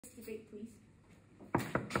debate, please.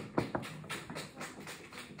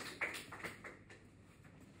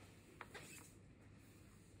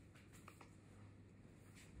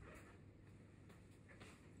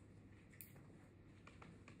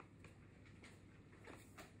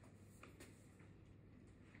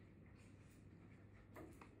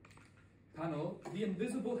 Panel, the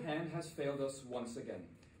invisible hand has failed us once again.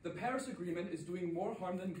 The Paris Agreement is doing more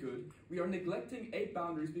harm than good. We are neglecting 8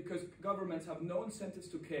 boundaries because governments have no incentives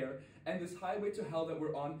to care, and this highway to hell that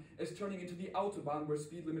we're on is turning into the Autobahn where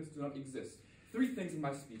speed limits do not exist. 3 things in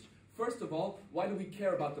my speech. First of all, why do we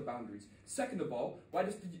care about the boundaries? Second of all, why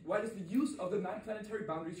does the use of the 9 planetary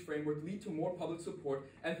boundaries framework lead to more public support?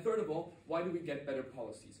 And third of all, why do we get better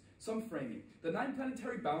policies? Some framing. The 9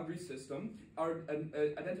 planetary boundary system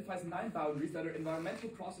identifies 9 boundaries that are environmental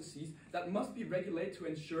processes that must be regulated to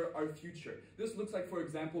ensure our future. This looks like, for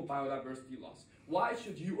example, biodiversity loss. Why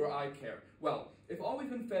should you or I care? Well, if all we've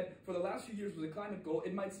been fed for the last few years was a climate goal,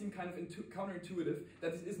 it might seem kind of counterintuitive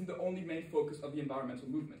that this isn't the only main focus of the environmental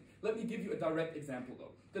movement. Let me give you a direct example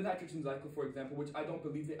though. The nitrogen cycle, for example, which I don't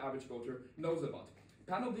believe the average voter knows about.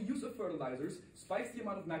 Panel, the use of fertilizers spikes the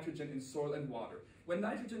amount of nitrogen in soil and water. When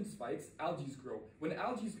nitrogen spikes, algae grow. When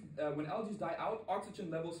algae die out,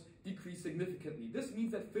 oxygen levels decrease significantly. This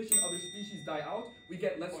means that fish and other species die out, we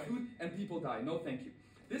get less food, and people die. No thank you.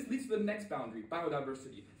 This leads to the next boundary,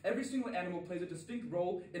 biodiversity. Every single animal plays a distinct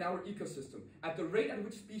role in our ecosystem. At the rate at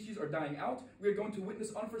which species are dying out, we are going to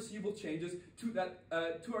witness unforeseeable changes to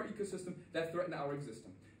our ecosystem that threaten our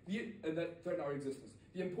existence.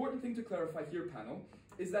 The important thing to clarify here, panel,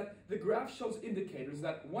 is that the graph shows indicators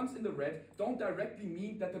that once in the red don't directly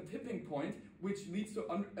mean that the tipping point, which leads to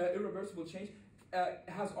irreversible change,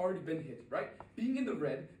 has already been hit, right? Being in the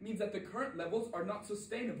red means that the current levels are not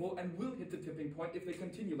sustainable and will hit the tipping point if they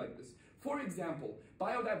continue like this. For example,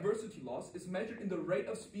 biodiversity loss is measured in the rate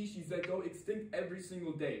of species that go extinct every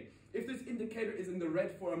single day. If this indicator is in the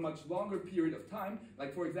red for a much longer period of time,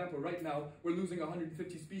 like for example, right now, we're losing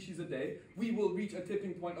 150 species a day, we will reach a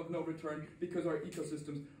tipping point of no return because our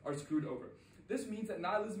ecosystems are screwed over. This means that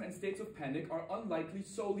nihilism and states of panic are unlikely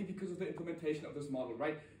solely because of the implementation of this model,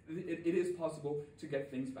 right? It is possible to get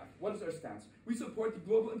things back. What is our stance? We support the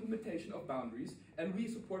global implementation of boundaries, and we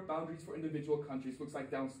support boundaries for individual countries. Looks like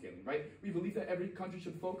downscaling, right? We believe that every country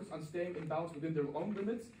should focus on staying in balance within their own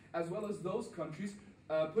limits, as well as those countries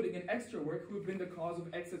putting in extra work who have been the cause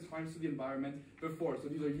of excess harms to the environment before. So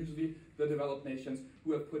these are usually the developed nations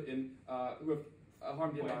who have put in, who have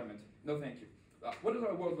harmed the environment. No, thank you. What does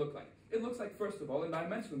our world look like? It looks like, first of all,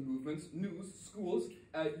 environmental movements, news, schools,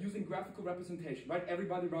 using graphical representation, right?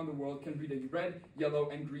 Everybody around the world can read a red, yellow,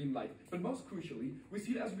 and green light. But most crucially, we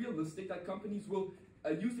see it as realistic that companies will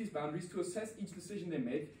use these boundaries to assess each decision they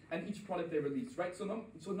make and each product they release, right? So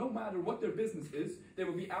no matter what their business is, they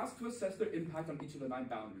will be asked to assess their impact on each of the 9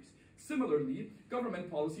 boundaries. Similarly, government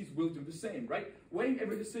policies will do the same, right? Weighing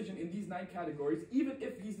every decision in these 9 categories, even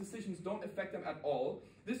if these decisions don't affect them at all,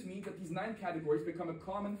 this means that these 9 categories become a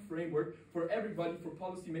common framework for everybody for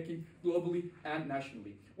policy making globally and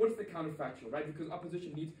nationally. What is the counterfactual, right? Because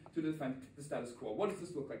opposition needs to defend the status quo. What does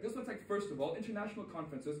this look like? This looks like, first of all, international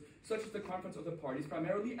conferences, such as the Conference of the Parties,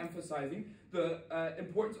 primarily emphasizing the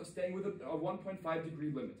importance of staying with a 1.5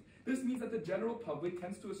 degree limit. This means that the general public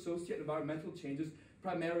tends to associate environmental changes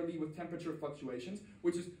primarily with temperature fluctuations,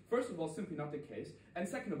 which is, first of all, simply not the case, and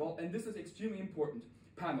second of all, and this is extremely important,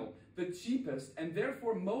 panel, the cheapest and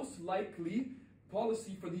therefore most likely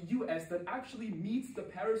policy for the US that actually meets the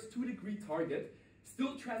Paris 2-degree target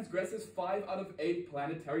still transgresses 5 out of 8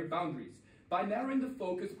 planetary boundaries. By narrowing the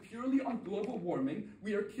focus purely on global warming,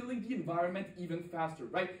 we are killing the environment even faster,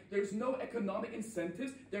 right? There's no economic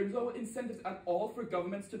incentives, there's no incentives at all for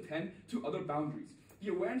governments to tend to other boundaries. The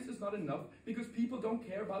awareness is not enough because people don't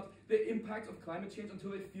care about the impacts of climate change until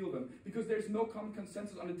they feel them, because there's no common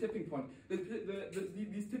consensus on the tipping point.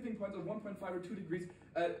 These tipping points of 1.5 or 2 degrees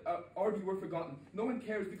already were forgotten. No one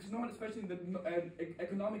cares because no one, especially in the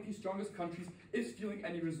economically strongest countries, is feeling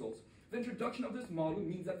any results. The introduction of this model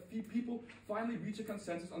means that people finally reach a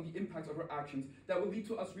consensus on the impacts of our actions that will lead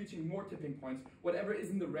to us reaching more tipping points. Whatever is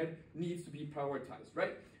in the red needs to be prioritized,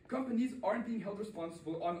 right? Companies aren't being held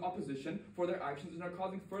responsible on opposition for their actions and are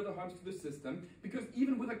causing further harms to the system because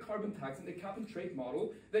even with a carbon tax and a cap and trade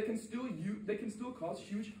model, they can still cause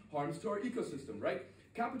huge harms to our ecosystem, right?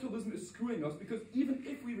 Capitalism is screwing us because even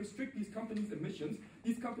if we restrict these companies' emissions,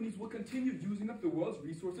 these companies will continue using up the world's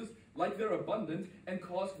resources like they're abundant and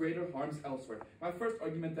cause greater harms elsewhere. My first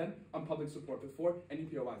argument then on public support before any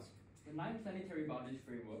POIs. The 9 planetary boundaries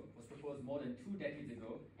framework was proposed more than 2 decades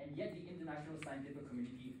ago, and yet the international scientific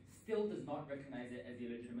community still does not recognize it as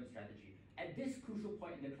a legitimate strategy. At this crucial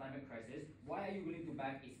point in the climate crisis, why are you willing to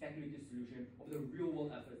back a speculative solution of the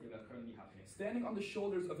real-world efforts that are currently happening? Standing on the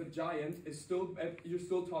shoulders of a giant is still, you're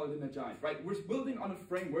still taller than a giant, right? We're building on a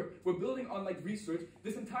framework, we're building on like research.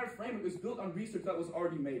 This entire framework is built on research that was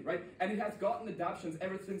already made, right? And it has gotten adaptations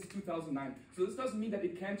ever since 2009. So this doesn't mean that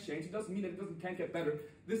it can't change, it doesn't mean that it can't get better.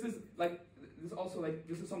 This is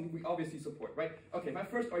something we obviously support, right? Okay, my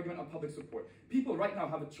first argument on public support. People right now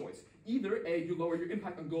have a choice. Either A, you lower your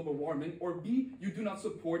impact on global warming, or B, you do not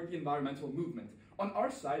support the environmental movement. On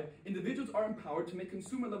our side, individuals are empowered to make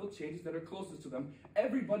consumer-level changes that are closest to them.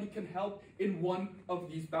 Everybody can help in one of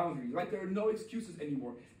these boundaries, right? There are no excuses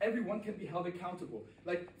anymore. Everyone can be held accountable.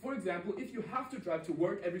 Like, for example, if you have to drive to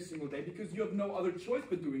work every single day because you have no other choice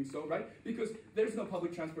but doing so, right? Because there's no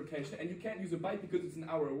public transportation and you can't use a bike because it's an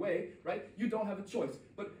hour away, right? You don't have a choice.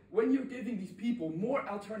 But when you're giving these people more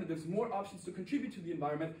alternatives, more options to contribute to the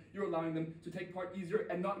environment, you're allowing them to take part easier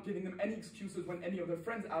and not giving them any excuses when any of their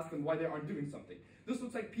friends ask them why they aren't doing something. This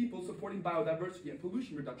looks like people supporting biodiversity and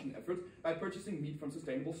pollution reduction efforts by purchasing meat from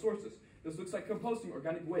sustainable sources. This looks like composting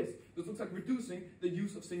organic waste. This looks like reducing the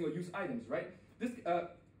use of single-use items, right? This,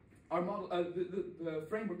 our model, the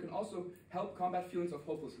framework can also help combat feelings of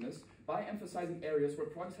hopelessness by emphasizing areas where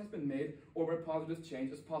progress has been made or where positive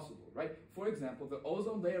change is possible, right? For example, the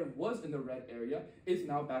ozone layer was in the red area, is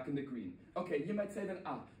now back in the green. Okay, you might say then,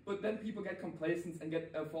 but then people get complacent and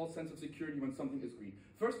get a false sense of security when something is green.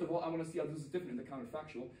 First of all, I want to see how this is different in the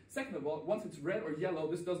counterfactual. Second of all, once it's red or yellow,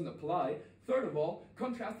 this doesn't apply. Third of all,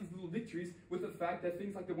 contrast these little victories with the fact that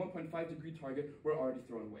things like the 1.5 degree target were already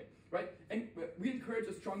thrown away, right? And we encourage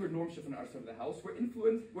a stronger norm shift in our side of the house, where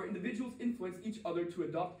individuals influence each other to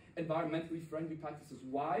adopt environmentally friendly practices.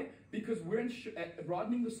 Why? Because we're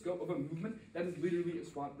broadening the scope of a movement that is literally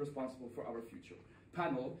responsible for our future.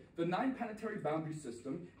 Panel, the 9 planetary boundary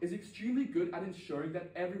system is extremely good at ensuring that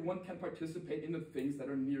everyone can participate in the things that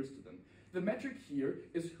are nearest to them. The metric here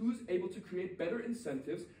is who's able to create better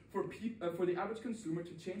incentives for the average consumer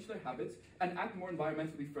to change their habits and act more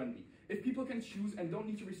environmentally friendly. If people can choose and don't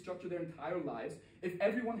need to restructure their entire lives, if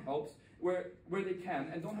everyone helps where they can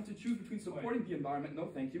and don't have to choose between supporting the environment, no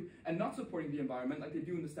thank you, and not supporting the environment like they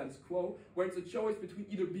do in the status quo, where it's a choice between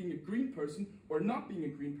either being a green person or not being a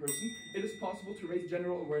green person, it is possible to raise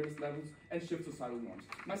general awareness levels and shift societal norms.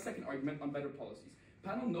 My second argument on better policies.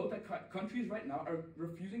 Panel note that countries right now are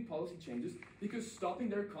refusing policy changes because stopping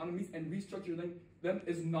their economies and restructuring them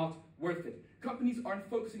is not worth it. Companies aren't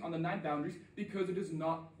focusing on the 9 boundaries because it is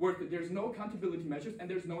not worth it. There's no accountability measures and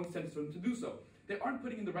there's no incentive for them to do so. They aren't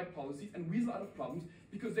putting in the right policies and weasel out of problems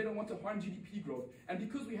because they don't want to harm GDP growth. And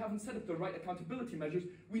because we haven't set up the right accountability measures,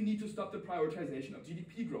 we need to stop the prioritization of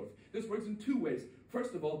GDP growth. This works in 2 ways.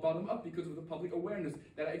 First of all, bottom up because of the public awareness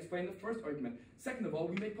that I explained in the first argument. Second of all,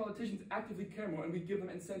 we make politicians actively care more and we give them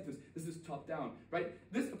incentives. This is top down, right?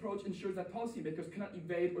 This approach ensures that policymakers cannot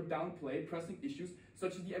evade or downplay pressing issues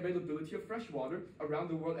such as the availability of fresh water around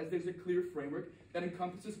the world, as there's a clear framework that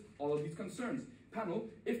encompasses all of these concerns. Panel,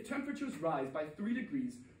 if temperatures rise by 3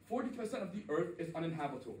 degrees, 40% of the Earth is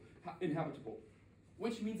uninhabitable,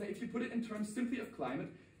 which means that if you put it in terms simply of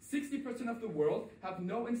climate, 60% of the world have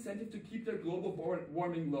no incentive to keep their global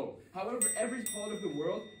warming low. However, every part of the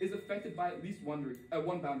world is affected by at least one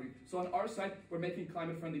boundary. So on our side, we're making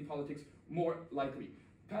climate-friendly politics more likely.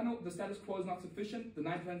 Panel, the status quo is not sufficient. The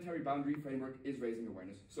 9 planetary boundary framework is raising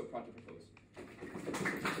awareness. So project proposed.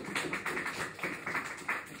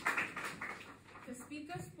 The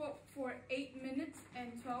speaker spoke for 8 minutes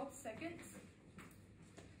and 12 seconds.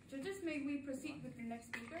 Judges, may we proceed with the next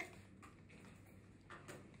speaker?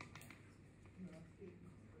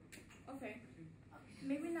 Okay.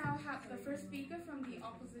 May we now have the first speaker from the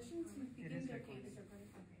opposition to begin their case?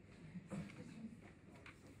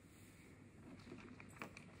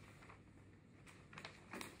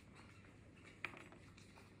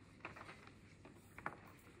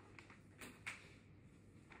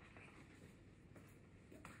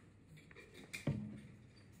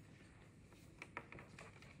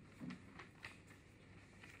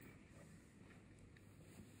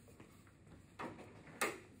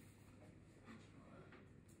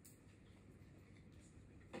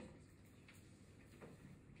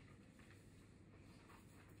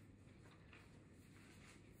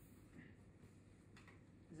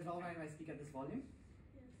 Is it all right if I speak at this volume?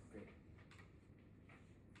 Yes. Great.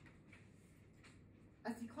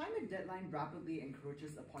 As the climate deadline rapidly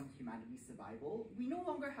encroaches upon humanity's survival, we no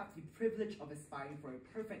longer have the privilege of aspiring for a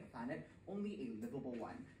perfect planet, only a livable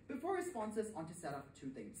one. Before responses, on to set up two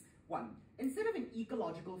things. One, instead of an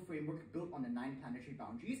ecological framework built on the 9 planetary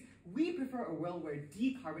boundaries, we prefer a world where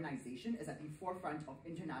decarbonization is at the forefront of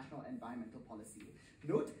international environmental policy.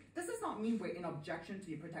 Note, this does not mean we're in objection to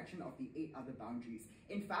the protection of the 8 other boundaries.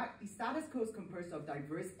 In fact, the status quo is composed of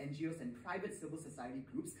diverse NGOs and private civil society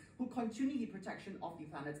groups who continue the protection of the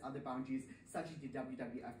planet's other boundaries, such as the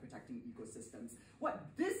WWF protecting ecosystems. What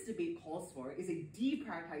this debate calls for is a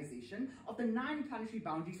deprioritization of the 9 planetary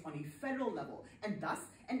boundaries on a federal level, and thus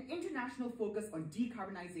an international focus on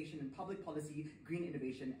decarbonization and public policy, green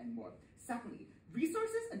innovation, and more. Secondly,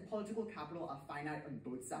 resources and political capital are finite on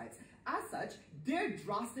both sides. As such, their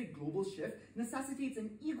drastic global shift necessitates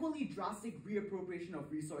an equally drastic reappropriation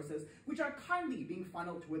of resources, which are currently being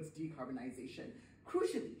funneled towards decarbonization.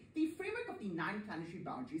 Crucially, the framework of the 9 planetary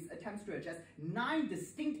boundaries attempts to address 9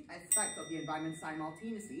 distinct aspects of the environment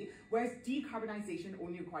simultaneously, whereas decarbonization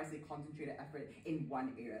only requires a concentrated effort in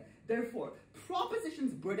one area. Therefore,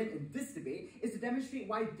 Proposition's burden in this debate is to demonstrate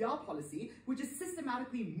why their policy, which is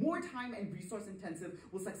systematically more time and resource intensive,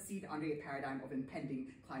 will succeed under a paradigm of impending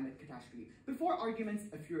climate catastrophe. Before arguments,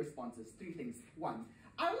 a few responses. 3 things. 1.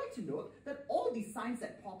 I would like to note that all the signs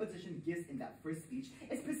that Proposition gives in that first speech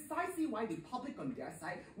is precisely why the public on their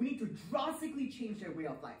side will need to drastically change their way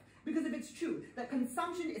of life. Because if it's true that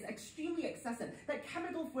consumption is extremely excessive, that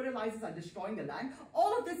chemical fertilizers are destroying the land,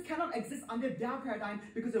 all of this cannot exist under their paradigm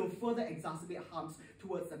because it will further exacerbate harms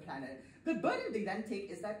towards the planet. The burden they then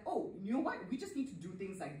take is that, oh, you know what, we just need to do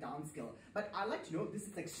things like downscale. But I like to note this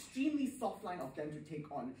is extremely soft line of them to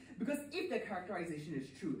take on. Because if their characterization is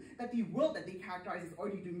true, that the world that they characterize is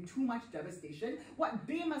already doing too much devastation, what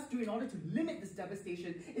they must do in order to limit this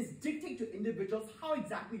devastation is dictate to individuals how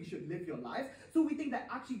exactly you should live your lives. So we think that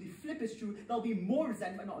actually the flip is true, there'll be more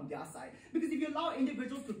resentment on their side. Because if you allow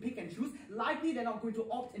individuals to pick and choose, likely they're not going to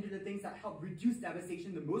opt into the things that help reduce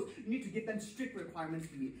devastation the most. You need to give them strict requirements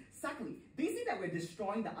to meet. Secondly, they see that we're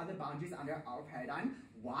destroying the other boundaries under our paradigm.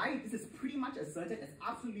 Why? This is pretty much asserted. There's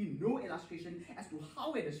absolutely no illustration as to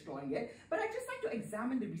how we're destroying it. But I'd just like to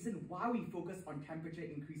examine the reason why we focus on temperature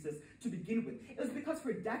increases to begin with. It was because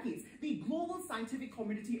for decades, the global scientific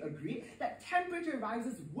community agreed that temperature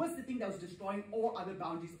rises was the thing that was destroying all other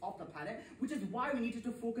boundaries of the planet, which is why we needed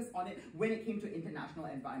to focus on it when it came to international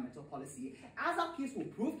environmental policy. As our case will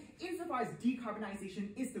prove, insofar as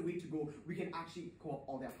decarbonization is the way to go, we can actually co-opt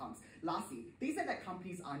all their harms. Lastly, they said that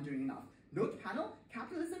companies aren't doing enough. Note panel,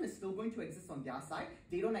 capitalism is still going to exist on their side.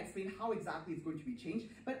 They don't explain how exactly it's going to be changed,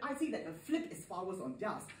 but I see that the flip is far worse on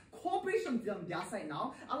theirs. Corporations on their side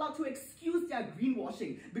now are allowed to excuse their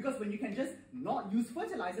greenwashing, because when you can just not use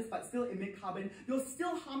fertilizers but still emit carbon, you're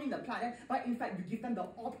still harming the planet, but in fact you give them the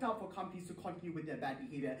opt-out for companies to continue with their bad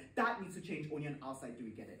behavior. That needs to change. Only on our side do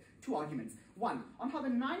we get it. 2 arguments. 1, on how the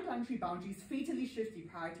 9 planetary boundaries fatally shift the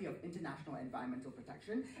priority of international environmental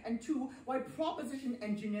protection, and 2, why Proposition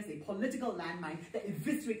engineers a political landmine that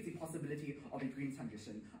eviscerates the possibility of a green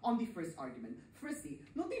transition. On the first argument, firstly,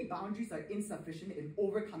 note the boundaries are insufficient in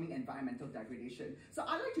overcoming environmental degradation. So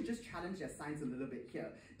I'd like to just challenge their science a little bit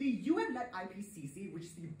here. The UN-led IPCC, which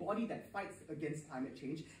is the body that fights against climate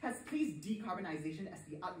change, has placed decarbonization as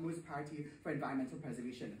the utmost priority for environmental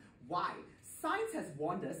preservation. Why? Science has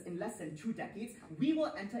warned us in less than 2 decades, we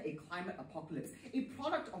will enter a climate apocalypse, a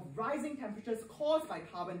product of rising temperatures caused by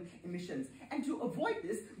carbon emissions. And to avoid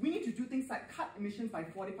this, we need to do things like cut emissions by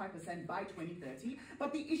 45% by 2030.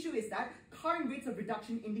 But the issue is that current rates of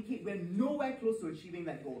reduction indicate we're nowhere close to achieving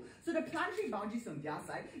that goal. So the planetary boundaries on their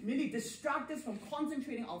side merely distract us from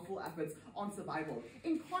concentrating our full efforts on survival.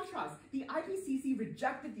 In contrast, the IPCC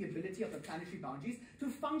rejected the ability of the planetary boundaries to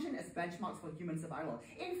function as benchmarks for human survival.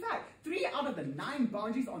 In fact, 3 out of the 9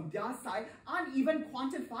 boundaries on their side aren't even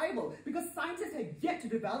quantifiable, because scientists have yet to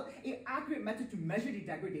develop an accurate method to measure the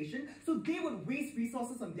degradation, so they would waste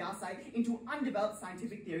resources on their side into undeveloped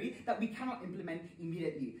scientific theory that we cannot implement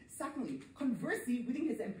immediately. Secondly, conversely, we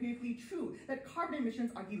think it's empirically true that carbon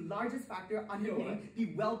emissions are the largest factor underpinning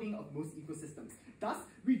the well-being of most ecosystems. Thus,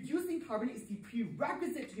 reducing carbon is the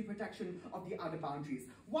prerequisite to the protection of the other boundaries.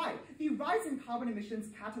 Why? The rise in carbon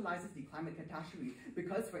emissions catalyzes the climate catastrophe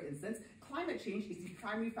because, for instance, climate change is the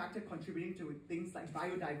primary factor contributing to things like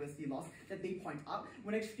biodiversity loss that they point out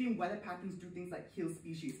when extreme weather patterns do things like kill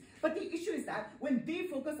species. But the issue is that when they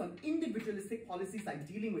focus on individualistic policies like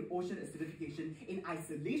dealing with ocean acidification in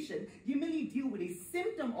isolation, they merely deal with a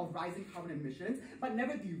symptom of rising carbon emissions, but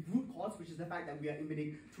never the root cause, which is the fact that we are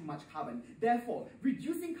emitting too much carbon. Therefore,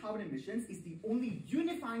 reducing carbon emissions is the only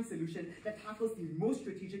unifying solution that tackles the most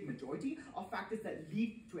strategic majority of factors that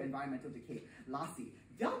lead to environmental decay. Lastly,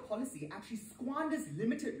 their policy actually squanders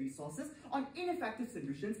limited resources on ineffective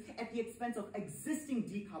solutions at the expense of existing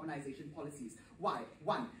decarbonization policies. Why?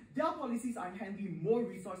 One, their policies are inherently more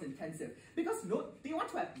resource intensive because note, they want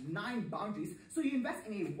to have 9 boundaries, so you invest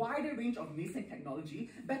in a wider range of nascent technology,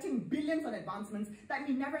 betting billions on advancements that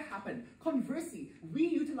may never happen. Conversely, we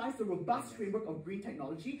utilize the robust framework of green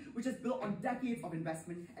technology, which is built on decades of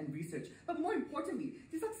investment and research. But more importantly,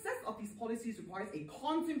 the success of these policies requires a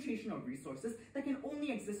concentration of resources that can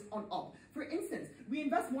only exist on up. For instance, we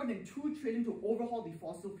invest more than $2 trillion to overhaul the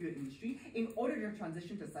fossil fuel industry in order to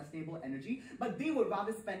transition to sustainable energy, but they would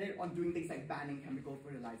rather spend it on doing things like banning chemical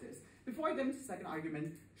fertilizers. Before I get into the second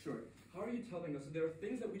argument, sure. How are you telling us that there are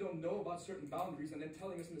things that we don't know about certain boundaries and then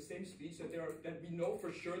telling us in the same speech that we know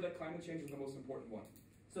for sure that climate change is the most important one?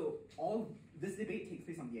 So all this debate takes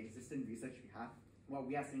place on the existing research we have. What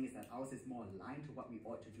we are saying is that ours is more aligned to what we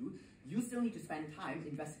ought to do. You still need to spend time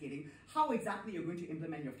investigating how exactly you're going to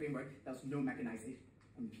implement your framework. There's no mechanization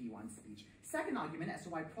in P1 speech. Second argument as to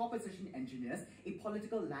why proposition engineers a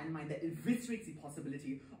political landmine that eviscerates the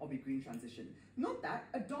possibility of a green transition. Note that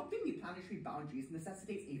adopting the planetary boundaries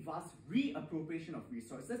necessitates a vast reappropriation of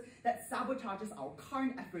resources that sabotages our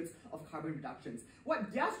current efforts of carbon reductions.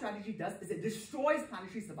 What their strategy does is it destroys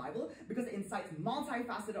planetary survival because it incites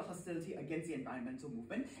multifaceted hostility against the environmental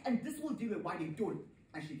movement, and this will deal with why they don't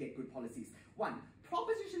actually get good policies. One,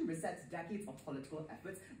 proposition resets decades of political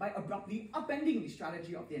efforts by abruptly upending the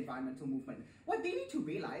strategy of the environmental movement. What they need to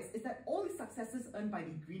realize is that all the successes earned by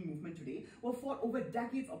the green movement today were fought over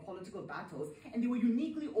decades of political battles, and they were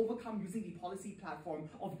uniquely overcome using the policy platform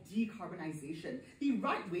of decarbonization. The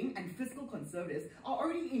right-wing and fiscal conservatives are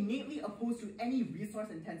already innately opposed to any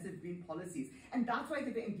resource-intensive green policies, and that's why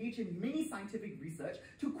they've engaged in many scientific research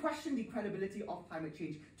to question the credibility of climate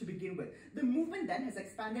change to begin with. The movement then has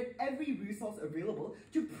expanded every resource available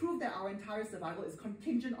to prove that our entire survival is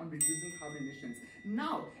contingent on reducing carbon emissions.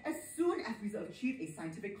 Now, as soon as we achieve a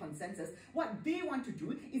scientific consensus, what they want to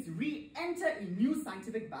do is re-enter a new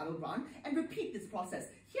scientific battleground and repeat this process.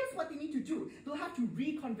 Here's what they need to do. They'll have to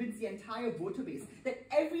reconvince the entire voter base that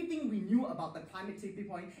everything we knew about the climate tipping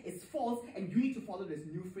point is false and you need to follow this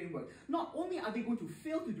new framework. Not only are they going to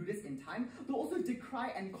fail to do this in time, they'll also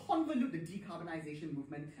decry and convolute the decarbonization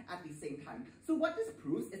movement at the same time. So what this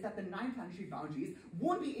proves is that the 9 planetary boundaries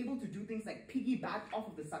won't be able to do things like piggyback off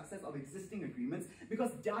of the success of existing agreements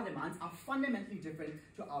because their demands are fundamentally different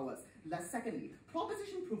to ours. Secondly,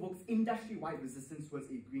 proposition provokes industry-wide resistance towards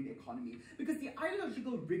a green economy because the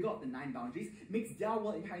ideological rigor of the 9 boundaries makes their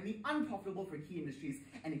world entirely unprofitable for key industries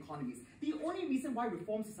and economies. The only reason why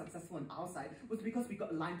reforms are successful on our side was because we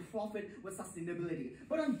could align profit with sustainability.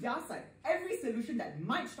 But on their side, every solution that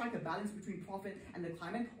might strike a balance between profit and the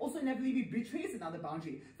climate also inevitably betrays another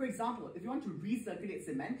boundary. For example, if you want to recirculate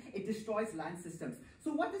cement, it destroys land systems.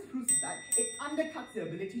 So what this proves is that it undercuts their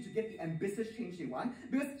ability to get the ambitious change they want,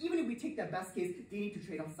 because even if we take their best case, they need to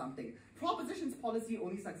trade off something. Proposition's policy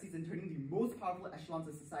only succeeds in turning the most powerful echelons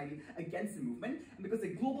of society against the movement, and because a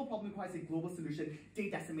global problem requires a global solution, they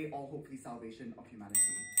decimate all hope for the salvation of humanity.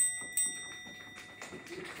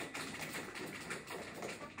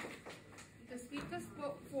 The speaker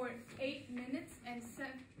spoke for 8 minutes and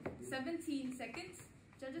 17 seconds.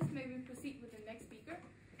 Judges, may we proceed with the next speaker?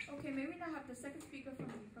 Okay, may we now have the second speaker from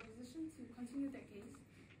the proposition to continue their case?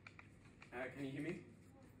 Can you hear me?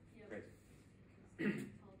 Yeah. Great.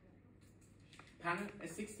 Panel, a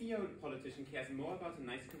 60-year-old politician cares more about a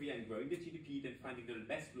nice career and growing the GDP than finding the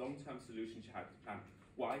best long-term solution to help the planet.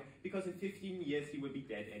 Why? Because in 15 years he will be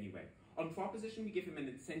dead anyway. On proposition, we give him an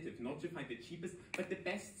incentive not to find the cheapest, but the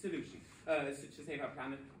best solution to save our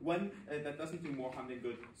planet, one that doesn't do more harm than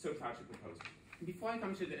good, so proud to propose. Before I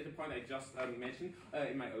come to the point I just mentioned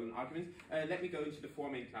in my own argument, let me go into the 4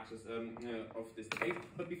 main clashes of this debate.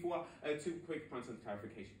 But before, 2 quick points of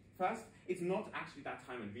clarification. First, it's not actually that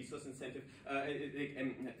time and resource incentive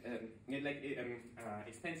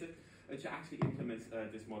expensive to actually implement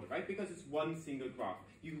this model, right? Because it's one single graph.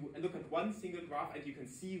 You look at one single graph and you can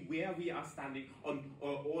see where we are standing on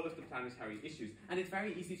all of the planetary issues. And it's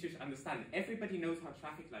very easy to understand. Everybody knows how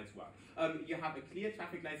traffic lights work. You have a clear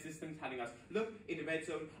traffic light system telling us, look, in the red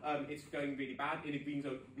zone, it's going really bad. In the green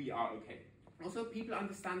zone, we are okay. Also, people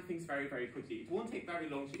understand things very, very quickly. It won't take very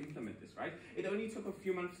long to implement this, right? It only took a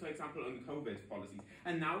few months, for example, on COVID policies.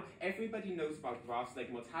 And now everybody knows about graphs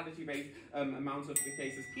like mortality rate, amounts of the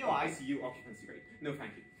cases, or ICU occupancy rate. No,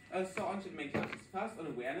 thank you. So on to the main classes. First on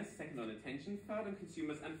awareness, second on attention, third on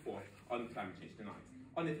consumers, and fourth on climate change denials.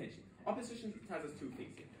 On attention. Opposition tells us 2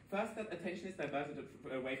 things here. First, that attention is diverted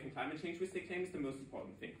away from climate change, which they claim is the most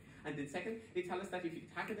important thing. And then second, they tell us that if you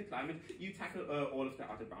tackle the climate, you tackle all of the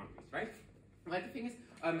other boundaries, right? Right, the thing is,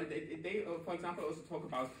 they for example, also talk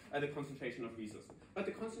about the concentration of resources. But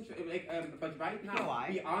but right now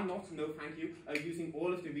we are not, no thank you, using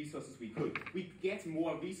all of the resources we could. We get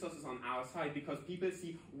more resources on our side because people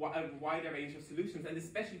see a wider range of solutions, and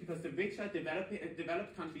especially because the richer,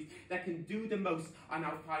 developed countries that can do the most are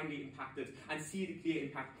now finally impacted and see the clear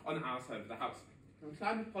impact on our side of the house.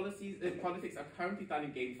 Climate politics are currently done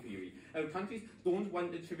in game theory. Countries don't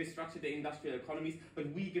want to restructure their industrial economies, but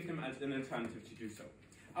we give them as an alternative to do so.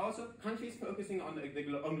 Also, countries focusing on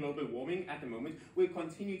global warming at the moment will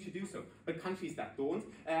continue to do so, but countries that don't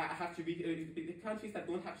have to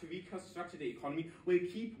restructure the economy will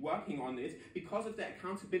keep working on it because of the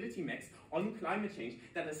accountability mechanisms on climate change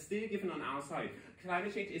that are still given on our side.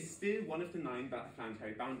 Climate change is still one of the 9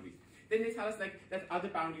 planetary boundaries. Then they tell us that other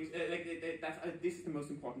boundaries, this is the most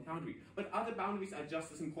important boundary. But other boundaries are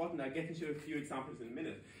just as important. I'll get into a few examples in a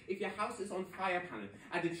minute. If your house is on fire panel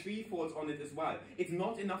and a tree falls on it as well, it's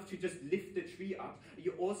not enough to just lift the tree up.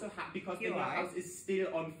 You also have, because your house is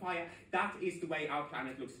still on fire, that is the way our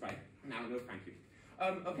planet looks right now. No, thank you.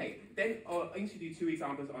 Okay, then I'll introduce 2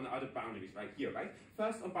 examples on other boundaries right here, right?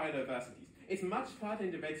 First, on biodiversity. It's much further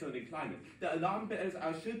in the red zone than climate. The alarm bells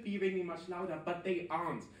should be ringing much louder, but they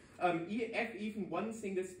aren't. Even one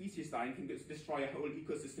single species dying can destroy a whole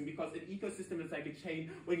ecosystem, because an ecosystem is like a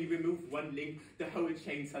chain. When you remove one link, the whole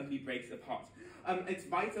chain suddenly breaks apart. It's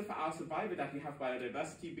vital for our survival that we have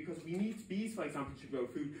biodiversity, because we need bees, for example, to grow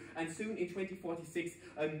food, and soon in 2046,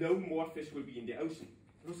 no more fish will be in the ocean.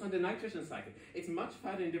 Also on the nitrogen cycle, it's much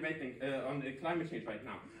further in the red than on climate change right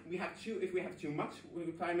now. If we have too much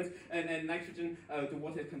climate and nitrogen, the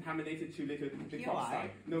water is contaminated, too little, the crops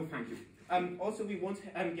die. No, thank you. Also, we want to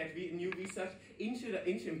get new research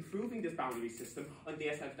into improving this boundary system on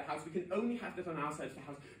their side of the house. We can only have that on our side of the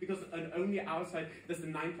house because on only our side does the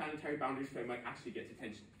 9 planetary boundaries framework actually get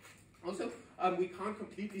attention. Also, we can't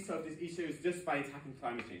completely solve these issues just by attacking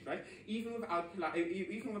climate change, right? Even without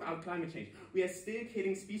climate change, we are still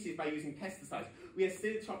killing species by using pesticides. We are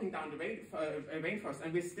still chopping down the rainforest,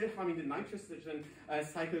 and we're still harming the nitrogen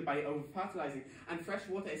cycle by over-fertilizing. And fresh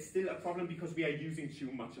water is still a problem because we are using too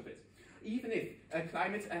much of it. Even if the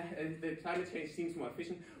climate change seems more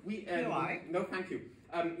efficient, no, thank you.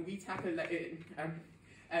 We tackle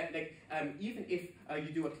even if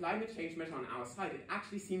you do a climate change measure on our side, it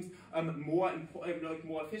actually seems more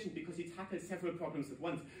efficient because you tackle several problems at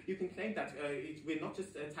once. You can claim that we're not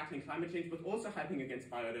just tackling climate change, but also helping against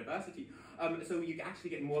biodiversity. So you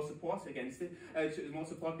actually get more support against it, more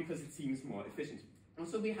support because it seems more efficient.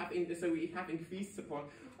 Also, we have increased support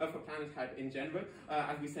for Planet Help in general,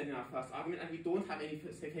 as we said in our first argument, and we don't have any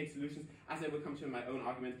specific solutions, as I will come to in my own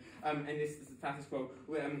argument. And this is the status quo,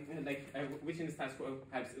 which in the status quo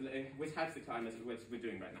helps, which helps the climate, which we're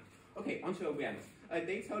doing right now. Okay, onto awareness.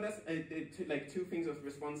 They told us 2 things of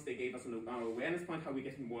response they gave us on our awareness point, how we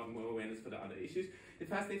get more and more awareness for the other issues. The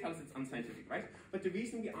first, they tell us it's unscientific, right? But the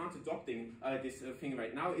reason we aren't adopting this thing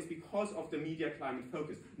right now is because of the media climate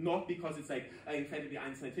focus, not because it's incredibly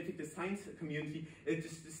unscientific. The science community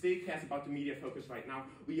just still cares about the media focus right now.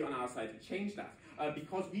 We on our side change that.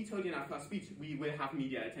 Because we told you in our first speech, we will have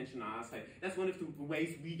media attention on our side. That's one of the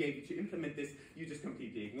ways we gave you to implement this. You just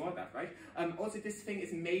completely ignore that, right? Also, this thing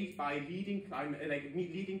is made by leading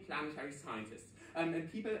planetary scientists.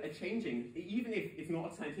 And people are changing, even if it's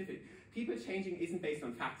not scientific. People changing isn't based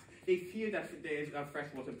on facts. They feel that there's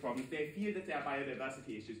freshwater problems. They feel that there are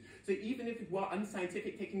biodiversity issues. So even if it were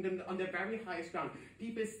unscientific, taking them on the very highest ground,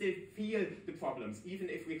 people still feel the problems, even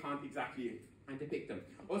if we can't exactly depict them.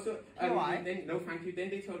 Also, then no, thank you. Then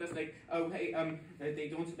they told us oh hey, they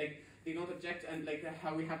don't object, and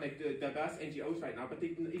how we have the diverse NGOs right now, but the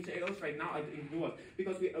NGOs right now are ignored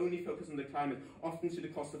because we only focus on the climate, often to the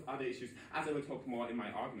cost of other issues, as I will talk more in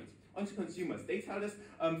my argument. On to consumers. They tell us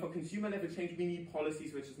for consumer level change we need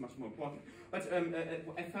policies, which is much more important. But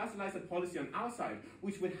a fertilizer policy on our side,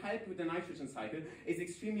 which would help with the nitrogen cycle, is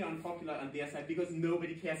extremely unpopular on their side because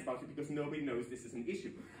nobody cares about it, because nobody knows this is an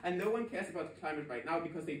issue. And no one cares about climate right now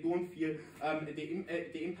because they don't feel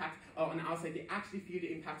the impact on our side. They actually feel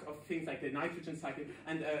the impact of things like the nitrogen cycle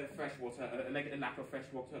and fresh water, like a lack of fresh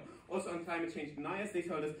water. Also on climate change deniers, they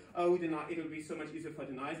told us, oh, it'll be so much easier for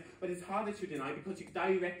deniers, but it's harder to deny because you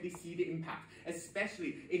directly see the impact,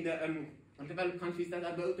 especially in the developed countries that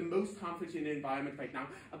are the most harmful to the environment right now,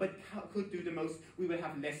 but could do the most. We will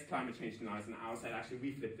have less climate change deniers on our side. Actually,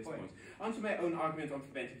 we flip this point. On to my own argument on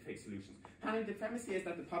preventing fake solutions. Panel, the premise here is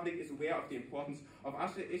that the public is aware of the importance of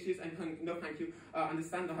other issues and can, no thank you,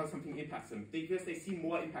 understand how something impacts them, because they see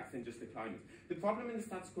more impacts than just the climate. The problem in the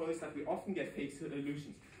status quo is that we often get fake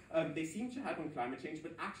solutions. They seem to help on climate change,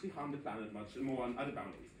 but actually harm the planet much more on other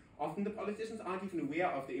boundaries. Often the politicians aren't even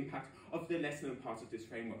aware of the impact of the less known parts of this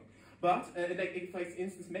framework. But, for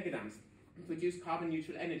instance, megadams produce carbon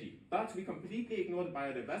neutral energy, but we completely ignore the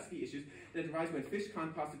biodiversity issues that arise when fish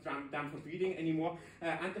can't pass the dam for breeding anymore,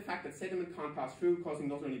 and the fact that sediment can't pass through, causing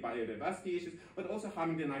not only biodiversity issues, but also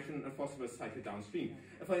harming the nitrogen and phosphorus cycle downstream.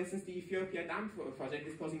 For instance, the Ethiopia Dam project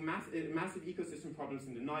is causing massive ecosystem problems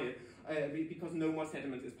in the Nile because no more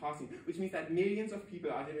sediment is passing, which means that millions of people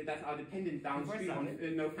that are dependent downstream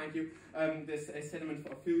on this sediment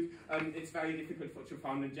for food. It's very difficult to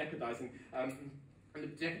farm and jeopardizing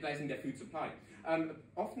their food supply.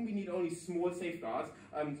 Often we need only small safeguards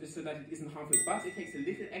so that it isn't harmful, but it takes a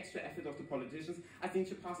little extra effort of the politicians, I think,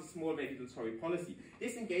 to pass a small regulatory policy.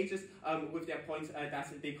 This engages with their point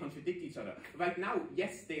that they contradict each other. Right now,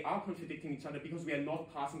 yes, they are contradicting each other because we are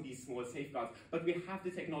not passing these small safeguards, but we have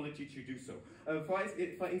the technology to do so. For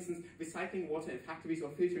instance, recycling water in factories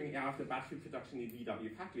or filtering air after battery production in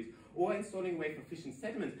VW factories, or installing wave-efficient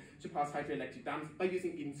sediment to pass hydroelectric dams by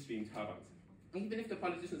using in-stream turbines. Even if the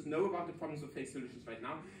politicians know about the problems of fake solutions right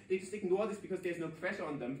now, they just ignore this because there's no pressure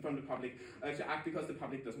on them from the public to act because the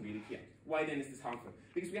public doesn't really care. Why then is this harmful?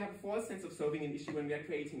 Because we have a false sense of solving an issue when we are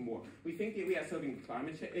creating more. We think that we are solving the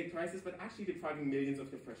climate crisis, but actually depriving millions of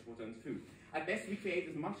their fresh water and food. At best, we create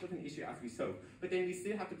as much of an issue as we solve, but then we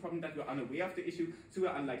still have the problem that we're unaware of the issue, so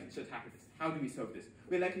we're unlikely to tackle this. How do we solve this?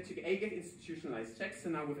 We're likely to get institutionalized checks, so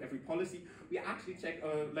now with every policy, we actually check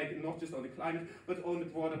not just on the climate, but on the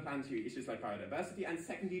broader planetary issues like biodiversity. And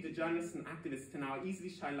secondly, the journalists and activists can now easily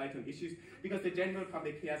shine light on issues because the general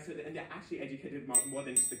public cares and they're actually educated more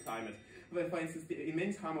than just the climate. For instance, the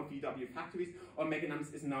immense harm of VW factories or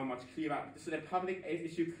megadams is now much clearer. So the public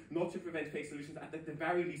issue not to prevent fake solutions, and at the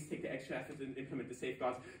very least take the extra effort and implement the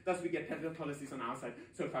safeguards. Thus we get better policies on our side,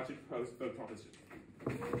 so far to propose both propositions.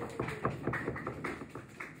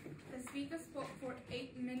 The speaker spoke for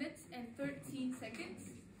 8 minutes and 13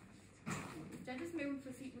 seconds. Judges, may we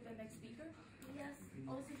proceed with the next speaker? Yes,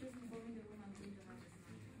 also just informing the room I'm going to have this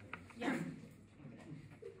mic. Yeah.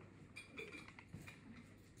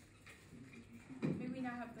 May we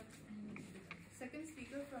now have the second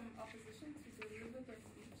speaker from opposition to deliver their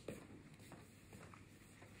speech.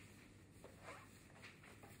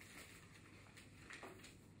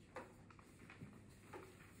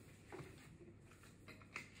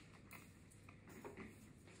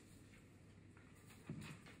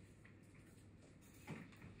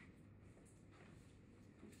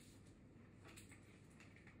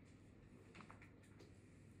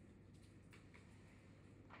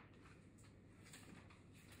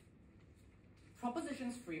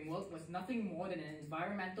 Proposition's framework was nothing more than an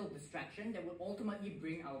environmental distraction that would ultimately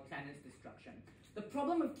bring our planet's destruction. The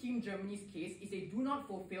problem with Team Germany's case is they do not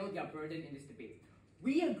fulfill their burden in this debate.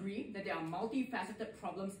 We agree that there are multifaceted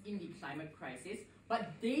problems in the climate crisis,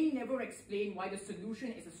 but they never explain why the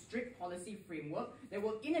solution is a strict policy framework that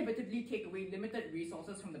will inevitably take away limited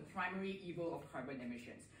resources from the primary evil of carbon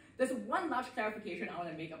emissions. There's one large clarification I want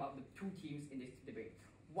to make about the two teams in this debate.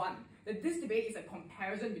 One, that this debate is a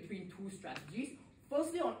comparison between two strategies.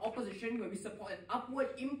 Firstly, on opposition, where we support an upward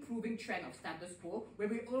improving trend of status quo, where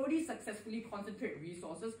we already successfully concentrate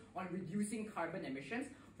resources on reducing carbon emissions.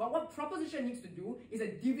 But what proposition needs to do is a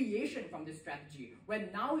deviation from this strategy, where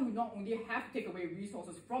now we not only have to take away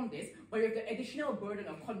resources from this, but we have the additional burden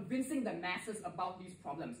of convincing the masses about these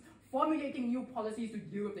problems, formulating new policies to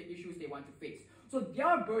deal with the issues they want to face. So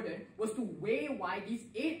their burden was to weigh why these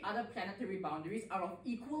 8 other planetary boundaries are of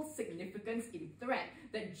equal significance in threat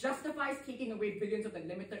that justifies taking away billions of the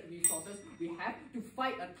limited resources we have to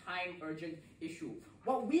fight a time-urgent issue.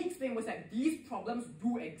 What we explained was that these problems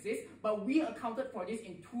do exist, but we accounted for this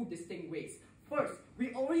in 2 distinct ways. First,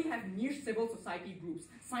 we already have niche civil society groups,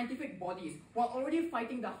 scientific bodies, who are already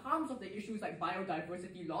fighting the harms of the issues like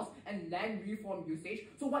biodiversity loss and land reform usage.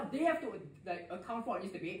 So what they have to account for in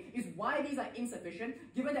this debate is why these are insufficient,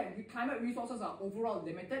 given that climate resources are overall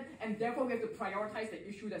limited, and therefore we have to prioritize the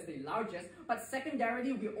issue that's the largest. But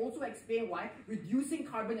secondarily, we also explain why reducing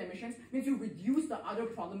carbon emissions means you reduce the other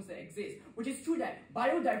problems that exist, which is true that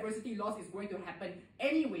biodiversity loss is going to happen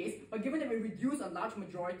anyways, but given that we reduce a large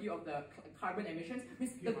majority of the carbon emissions,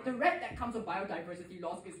 means the threat that comes of biodiversity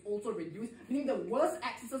loss is also reduced, meaning the worst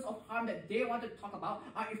axes of harm that they want to talk about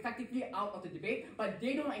are effectively out of the debate, but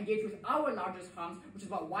they don't engage with our largest harms, which is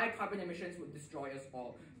about why carbon emissions would destroy us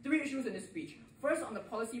all. 3 issues in this speech. First, on the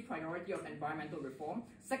policy priority of environmental reform.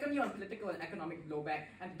 Secondly, on political and economic blowback.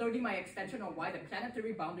 And thirdly, my extension on why the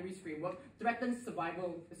planetary boundaries framework threatens the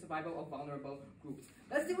survival of vulnerable groups.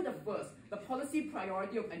 Let's deal with the first, the policy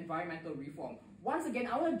priority of environmental reform. Once again,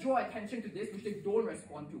 I want to draw attention to this, which they don't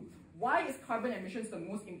respond to. Why is carbon emissions the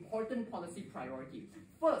most important policy priority?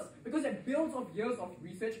 First, because it builds on years of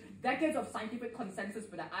research, decades of scientific consensus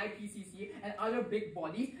with the IPCC and other big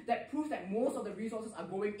bodies that proves that most of the resources are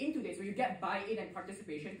going into this, so you get buy-in and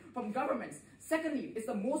participation from governments. Secondly, it's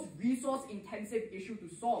the most resource-intensive issue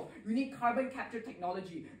to solve. You need carbon capture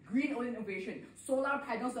technology, green innovation, solar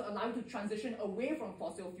panels that allow you to transition away from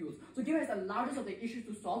fossil fuels. So given it's the largest of the issues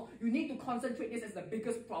to solve, you need to concentrate this as the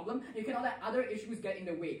biggest problem, and you cannot let other issues get in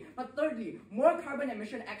the way. But thirdly, more carbon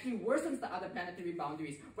emission actually worsens the other planetary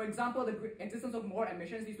boundaries. For example, the existence of more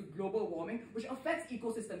emissions leads to global warming, which affects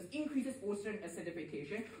ecosystems, increases ocean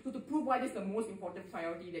acidification. So to prove why this is the most important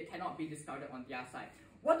priority, they cannot be discarded on their side.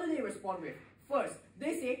 What do they respond with? First,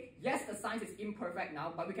 they say, yes, the science is imperfect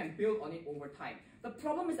now, but we can build on it over time. The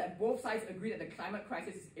problem is that both sides agree that the climate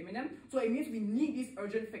crisis is imminent, so it means we need these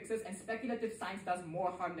urgent fixes, and speculative science does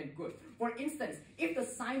more harm than good. For instance, if the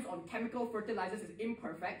science on chemical fertilizers is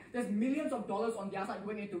imperfect, there's millions of dollars on their side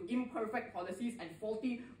going into imperfect policies and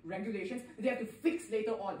faulty regulations that they have to fix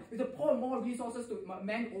later on. They have to pour more resources to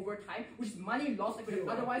amend over time, which is money lost that could have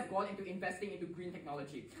otherwise gone into investing into green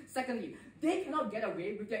technology. Secondly, they cannot get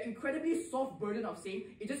away with their incredibly soft burden of saying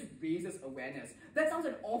it just raises awareness. That sounds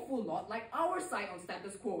an awful lot like our side on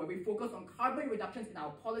status quo, where we focus on carbon reductions in our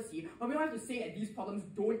policy, but we don't have to say that these problems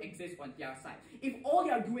don't exist on their side. If all they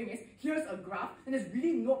are doing is, here's a graph, then there's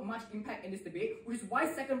really not much impact in this debate, which is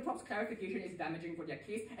why second prop's clarification is damaging for their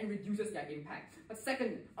case and reduces their impact. But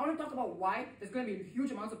second, I want to talk about why there's going to be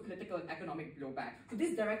huge amounts of political and economic blowback. So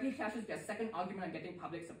this directly clashes their second argument on getting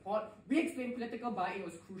public support. We explained political buy-in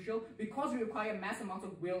was crucial because we require mass amounts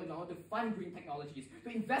of will in order to fund green technologies, to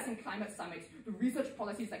invest in climate summits, to research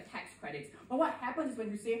policies like tax credits. But what happens is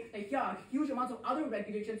when you say that here are huge amounts of other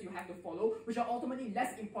regulations you have to follow, which are ultimately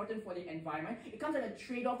less important for the environment, it comes at a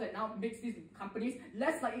trade-off that now makes these companies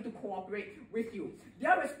less likely to cooperate with you.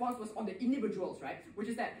 Their response was on the individuals, right? Which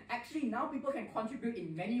is that actually now people can contribute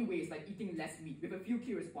in many ways, like eating less meat, with a few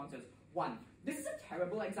key responses. One, this is a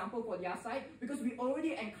terrible example for their side because we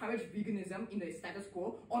already encourage veganism in the status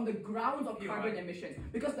quo on the grounds of carbon emissions,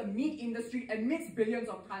 because the meat industry emits billions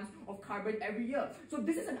of tons of carbon every year. So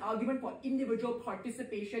this is an argument for individual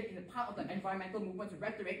participation in the part of the environmental movement's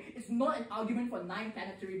rhetoric. It's not an argument for 9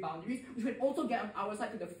 planetary boundaries, which would also get on our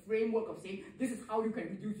side to the framework of saying this is how you can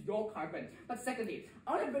reduce your carbon. But secondly,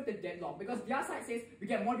 I want to break the deadlock because their side says we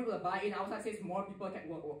get more people to buy in, our side says more people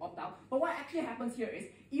will opt out. But what actually happens here is,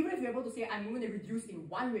 even if you're able to say I'm going to reduce in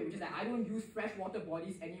one way, which is that I don't use freshwater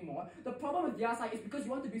bodies anymore, the problem with their side is because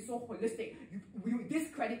you want to be so holistic, you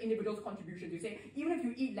discredit individuals' contributions. You say, even if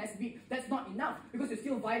you eat less meat, that's not enough because you're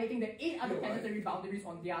still violating the 8 other planetary boundaries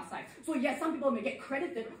on their side. So yes, some people may get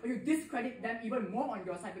credited, but you discredit them even more on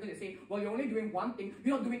your side because they say, well, you're only doing one thing,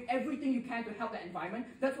 you're not doing everything you can to help the environment.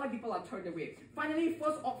 That's why people are turned away. Finally,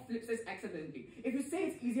 first op flips this excellently. If you say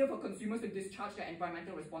it's easier for consumers to discharge their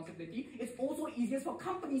environmental responsibility, it's also easier for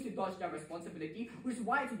companies to dodge their responsibility, which is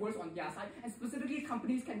why it's worse on their side. And specifically,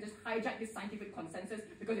 companies can just hijack this scientific consensus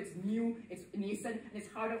because it's new, it's nascent, and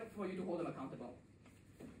it's harder for you to hold them accountable.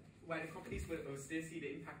 Well, the companies will still see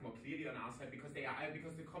the impact more clearly on our side because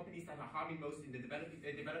the companies that are harming most in the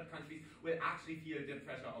developed countries will actually feel the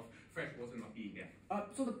pressure of fresh water not being there.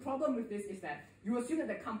 So the problem with this is that you assume that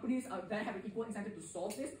the companies then have an equal incentive to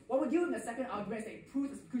solve this. What we deal with in the second argument is that it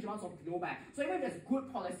proves huge amounts of blowback. So even if there's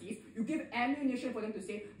good policies, you give ammunition for them to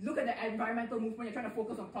say, look at the environmental movement, you're trying to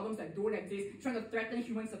focus on problems that don't exist, you're trying to threaten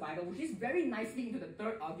human survival, which is very nicely into the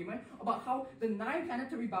third argument about how the 9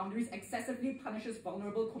 planetary boundaries excessively punishes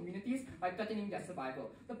vulnerable communities by threatening their survival.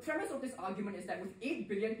 The premise of this argument is that with 8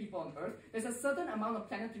 billion people on Earth, there's a certain amount of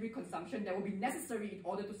planetary consumption that will be necessary in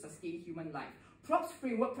order to sustain human life. Prop's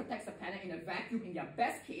framework protects the planet in a vacuum in their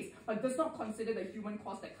best case, but does not consider the human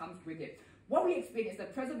cost that comes with it. What we explain is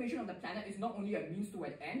that preservation of the planet is not only a means to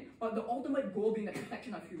an end, but the ultimate goal being the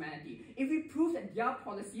protection of humanity. If we prove that their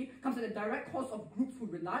policy comes at the direct cost of groups who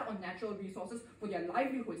rely on natural resources for their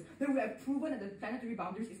livelihoods, then we have proven that the planetary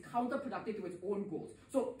boundaries is counterproductive to its own goals.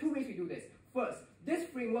 So 2 ways we do this. First, this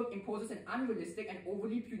framework imposes an unrealistic and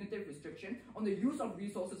overly punitive restriction on the use of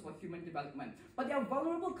resources for human development. But there are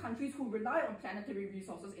vulnerable countries who rely on planetary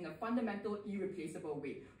resources in a fundamental, irreplaceable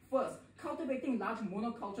way. First, cultivating large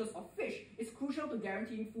monocultures of fish is crucial to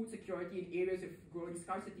guaranteeing food security in areas with growing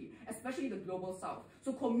scarcity, especially the global south.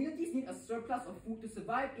 So communities need a surplus of food to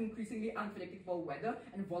survive increasingly unpredictable weather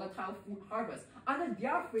and volatile food harvests. Under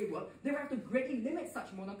their framework, they will have to greatly limit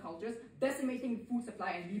such monocultures, decimating food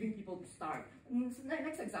supply and leaving people to starve. So the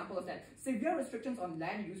next example is that severe restrictions on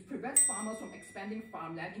land use prevent farmers from expanding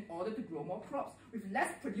farmland in order to grow more crops. With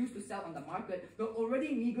less produce to sell on the market, the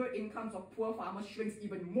already meager incomes of poor farmers shrinks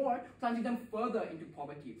even more, plus plunging them further into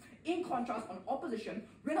poverty. In contrast, on opposition,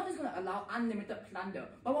 we're not just going to allow unlimited plunder,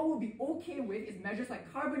 but what we'll be okay with is measures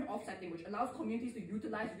like carbon offsetting, which allows communities to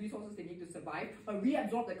utilize resources they need to survive, but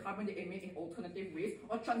reabsorb the carbon they emit in alternative ways,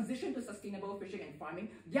 or transition to sustainable fishing and farming.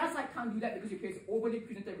 Their side can't do that because you place overly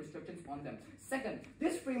punitive restrictions on them. Second,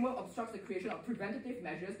 this framework obstructs the creation of preventative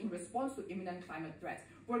measures in response to imminent climate threats.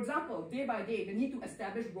 For example, day by day, the need to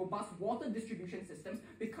establish robust water distribution systems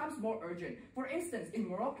becomes more urgent. For instance, in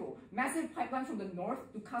Morocco, massive pipelines from the north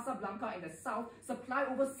to Casablanca in the south supply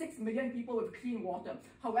over 6 million people with clean water.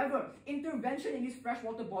 However, intervention in these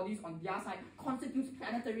freshwater bodies on their side constitutes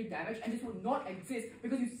planetary damage, and this would not exist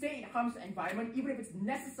because you say it harms the environment even if it's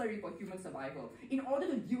necessary for human survival. In order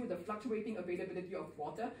to deal with the fluctuating availability of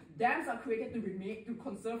water, dams are created to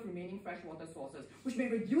conserve remaining freshwater sources, which may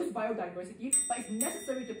reduce biodiversity, but is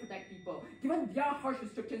necessary to protect people. Given their harsh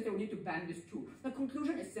restrictions, they will need to ban this too. The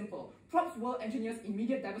conclusion is simple. Props World engineers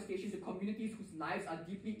immediate devastation to communities whose lives are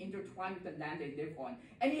deeply intertwined with the land they live on.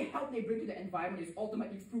 Any help they bring to the environment is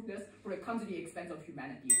ultimately fruitless, for it comes at the expense of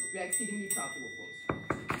humanity. We are exceedingly proud to oppose.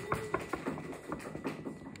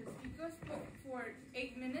 The speaker spoke for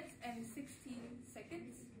 8 minutes and 16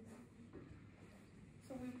 seconds.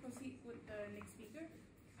 So we proceed with the next speaker.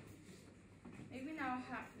 May we now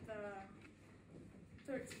have the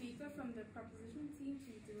third speaker from the proposition team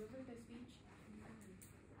to deliver the speech.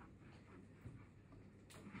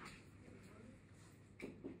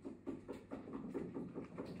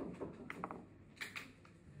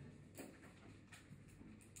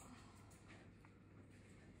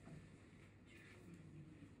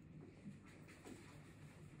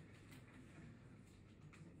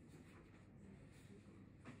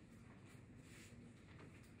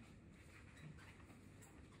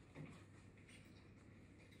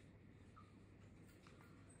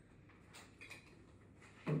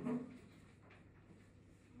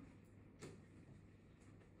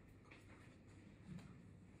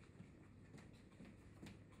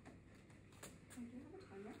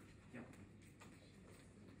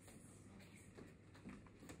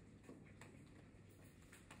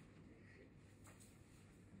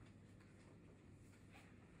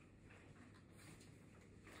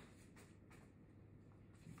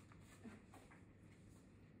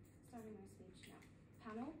 Starting my speech now.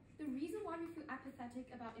 Panel, the reason why we feel apathetic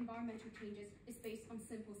about environmental changes is based on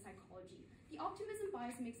simple psychology. The optimism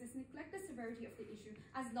bias makes us neglect the severity of the issue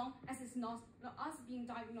as long as it's not us being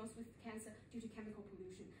diagnosed with cancer due to chemical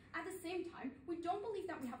pollution. At the same time, we don't believe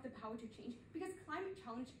that we have the power to change because climate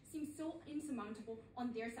challenge seems so insurmountable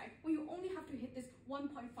on their side when you only have to hit this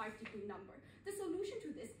 1.5-degree number. The solution to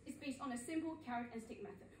this is based on a simple carrot and stick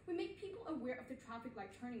method. We make people aware of the traffic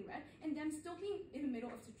light turning red and them still being in the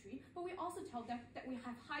middle of the street, but we also tell them that we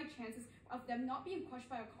have high chances of them not being crushed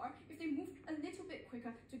by a car if they move a little bit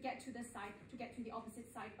quicker to get to the side, to get to the opposite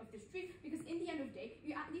side of the street, because in the end of the day,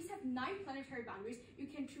 you at least have 9 planetary boundaries. You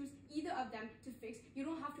can choose either of them to fix. You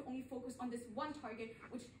don't have to only focus on this one target,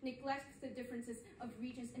 which neglects the differences of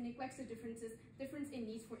regions and neglects the difference in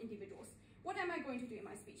needs for individuals. What am I going to do in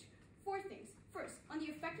my speech? 4 things. First, on the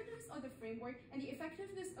effectiveness of the framework and the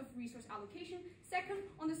effectiveness of resource allocation. Second,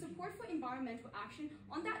 on the support for environmental action.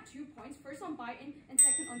 On that 2 points, first on buy-in and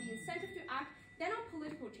second on the incentive to act, then on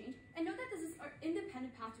political change. And note that this is our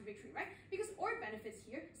independent path to victory, right? Because our benefits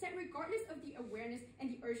here, set regardless of the awareness and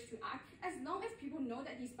the urge to act, as long as people know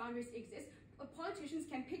that these boundaries exist, politicians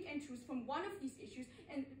can pick and choose from one of these issues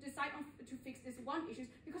and decide to fix this one issue,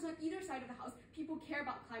 because on either side of the house, people care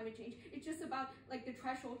about climate change. It's just about like the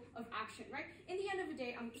threshold of action, right? In the end of the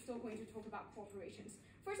day, I'm still going to talk about corporations.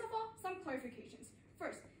 First of all, some clarifications.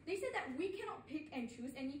 First, they said that we cannot pick and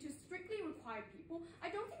choose and need to strictly require people. I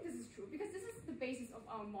don't think this is true, because this is the basis of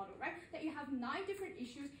our model, right? That you have 9 different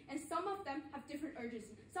issues and some of them have different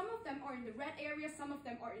urgency. Some of them are in the red area, some of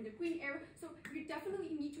them are in the green area. So you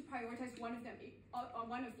definitely need to prioritize one of them on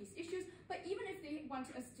one of these issues. But even if they want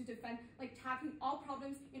us to defend like tackling all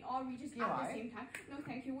problems in all regions at the same time, no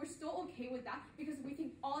thank you. We're still okay with that because we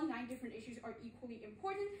think all 9 different issues are equally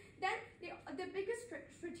important. Then the biggest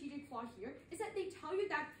strategic flaw here is that they tell you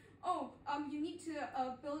that you need to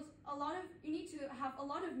you need to have a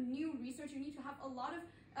lot of new research, you need to have a lot of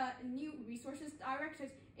new resources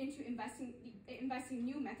directed into investing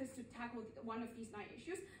new methods to tackle one of these 9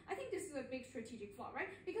 issues. I think this is a big strategic flaw, right?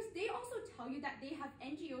 Because they also tell you that they have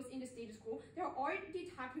NGOs in the status quo. They're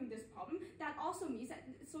already tackling this problem. That also means that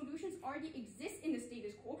solutions already exist in the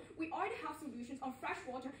status quo. We already have solutions on fresh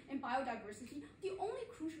water and biodiversity. The only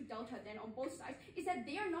crucial delta then on both sides is that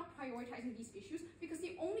they are not prioritizing these issues because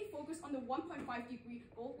they only focus on the 1.5-degree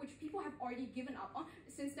goal, which people have already given up on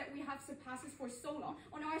since that we have surpassed this for so long.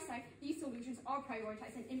 On our side, these solutions are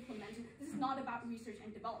prioritized and implemented. This is not about research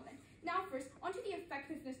and development. Now first, onto the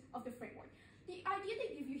effectiveness of the framework. The idea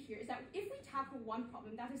they give you here is that if we tackle one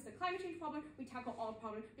problem, that is the climate change problem, we tackle all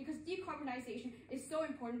problems because decarbonization is so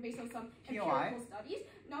important based on some empirical studies.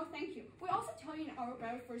 No, thank you. We also tell you in our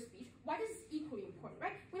very first speech why this is equally important,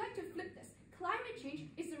 right? We like to flip this. Climate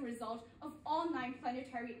change is the result of all 9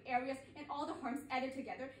 planetary areas and all the harms added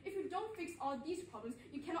together. If you don't fix all these problems,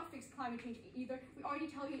 you cannot fix climate change either. We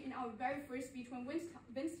already tell you in our very first speech when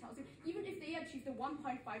Vince tells you, even if they achieve the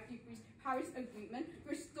 1.5 degrees Paris Agreement,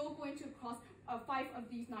 we're still going to cross 5 of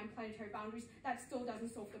these 9 planetary boundaries. That still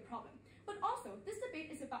doesn't solve the problem. But also, this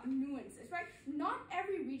debate is about nuances, right? Not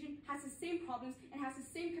every region has the same problems and has the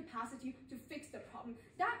same capacity to fix the problem.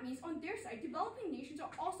 That means on their side, developing nations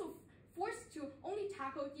are also forced to only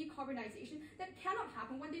tackle decarbonization. That cannot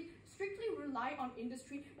happen when they strictly rely on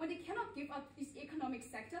industry, when they cannot give up this economic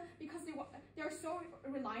sector because they are so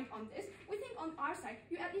reliant on this. We think on our side,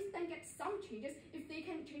 you at least then get some changes if they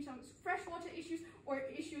can change some freshwater issues or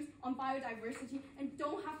issues on biodiversity and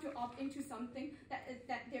don't have to opt into something that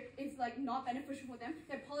is like not beneficial for them,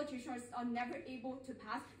 that politicians are never able to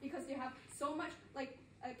pass because they have so much like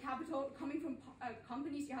capital coming from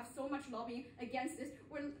companies, you have so much lobbying against this,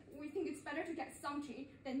 where we think it's better to get some change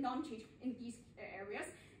than non-change in these areas.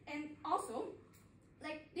 And also,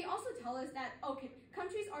 like, they also tell us that, okay,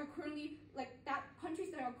 countries that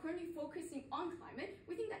are currently focusing on climate,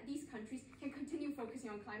 we think that these countries can continue focusing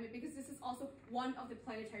on climate because this is also one of the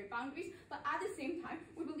planetary boundaries. But at the same time,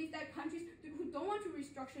 we believe that countries who don't want to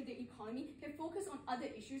restructure the economy can focus on other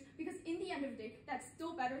issues because in the end of the day, that's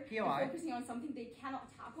still better than focusing on something they cannot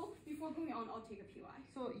tackle. Before going on, I'll take a POI.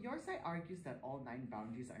 So your side argues that all 9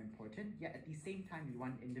 boundaries are important, yet at the same time you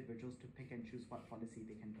want individuals to pick and choose what policy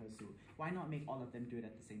they can pursue. Why not make all of them do it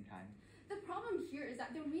at the same time? The problem here is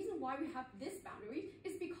that the reason why we have this boundary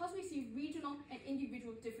is because we see regional and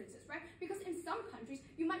individual differences, right? Because in some countries,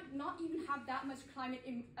 you might not even have that much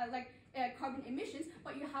carbon emissions,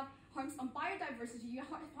 but you have harms on biodiversity, you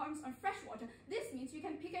have harms on freshwater. This means you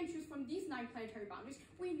can pick and choose from these 9 planetary boundaries.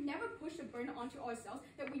 We never push the burden onto ourselves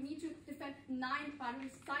that we need to defend 9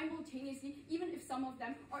 boundaries simultaneously, even if some of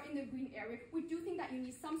them are in the green area. We do think that you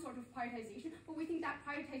need some sort of prioritization, but we think that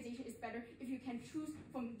prioritization is better if you can choose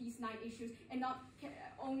from these 9 issues and not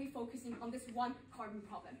only focusing on this one carbon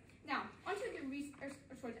problem. Now, onto the resource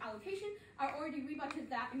allocation. I already rebutted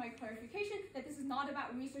that in my clarification that this is not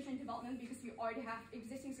about research and development because you already have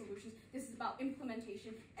existing solutions. This is about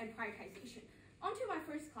implementation and prioritization. Onto my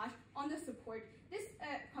first clash on the support. This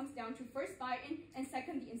comes down to first buy-in and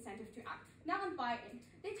second the incentive to act. Now on buy-in,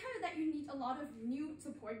 they tell you that you need a lot of new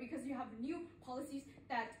support because you have new policies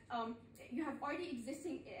that you have already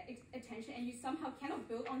existing attention and you somehow cannot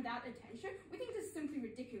build on that attention. We think this is simply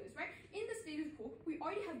ridiculous, right? In the status quo, we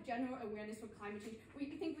already have general awareness for climate change. We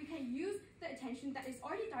think we can use the attention that is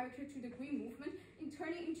already directed to the green movement in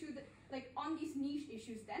turning into the on these niche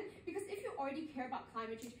issues then, because if you already care about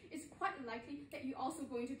climate change, it's quite likely that you're also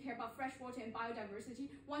going to care about freshwater and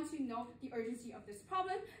biodiversity once you know the urgency of this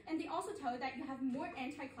problem. And they also tell you that you have more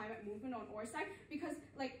anti-climate movement on our side because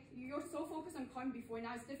you're so focused on carbon before,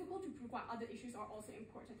 now it's difficult to prove why other issues are also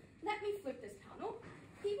important. Let me flip this panel.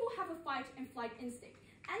 People have a fight and flight instinct.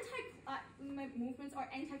 Anti-climate movements are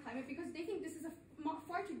anti-climate because they think this is a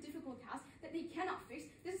far too difficult task that they cannot fix.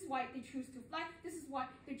 This is why they choose to fly. This is why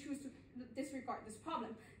they choose to disregard this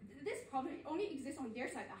problem. This problem only exists on their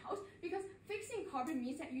side of the house because fixing carbon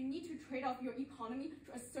means that you need to trade off your economy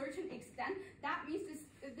to a certain extent. That means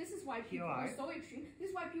this is why people are so extreme. This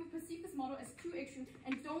is why people perceive this model as too extreme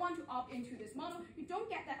and don't want to opt into this model. You don't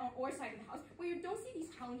get that on our side of the house, where you don't see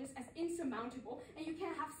these challenges as insurmountable and you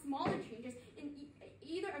can have smaller changes in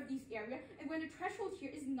either of these areas, and when the threshold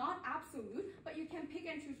here is not absolute, but you can pick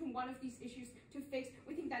and choose from one of these issues to fix,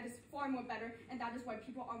 we think that is far more better, and that is why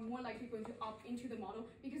people are more likely going to opt into the model,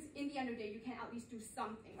 because in the end of the day, you can at least do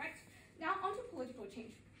something, right? Now, onto political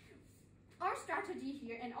change. Our strategy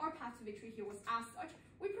here and our path to victory here was as such.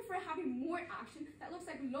 We prefer having more action that looks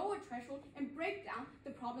like lower threshold and break down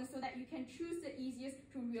the problem so that you can choose the easiest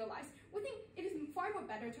to realize. We think it is far more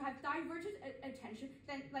better to have diverted attention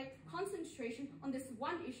than concentration on this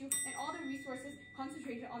one issue and all the resources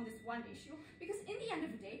concentrated on this one issue. Because in the end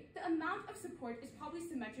of the day, the amount of support is probably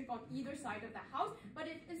symmetric on either side of the house, but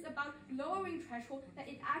it is about lowering threshold that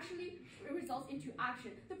it actually results into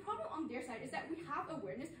action. The problem on their side is that we have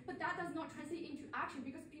awareness, but that does not translate into action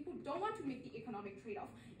because people don't want to make the economic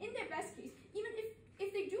trade-off. In their best case, even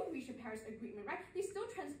if they do reach a Paris Agreement, right, they still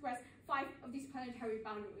transgress 5 of these planetary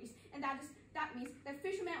boundaries, and that means that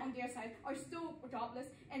fishermen on their side are still jobless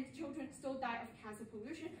and children still die of cancer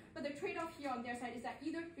pollution. But the trade-off here on their side is that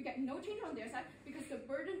either you get no change on their side because the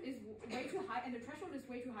burden is way too high and the threshold is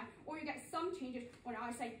way too high, or you get some changes on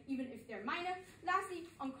our side, even if they're minor. Lastly,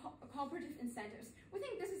 on cooperative incentives, we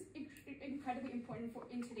think this is incredibly important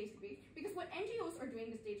in today's debate, because what NGOs are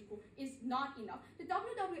doing in the stage quo is not enough. The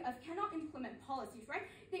WWF cannot implement policies, right?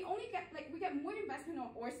 They only get, we get more investment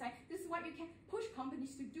on our side. This is why we can push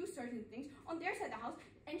companies to do certain things. On their side of the house,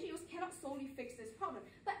 NGOs cannot solely fix this problem.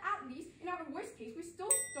 But at least, in our worst case, we still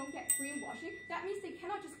don't get greenwashing. That means they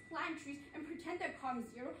cannot just plant trees and pretend they're carbon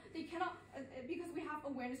zero. They cannot, because we have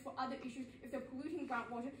awareness for other issues, if they're polluting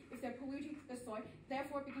groundwater, if they're polluting the soil.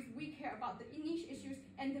 Therefore, because we care about the niche issues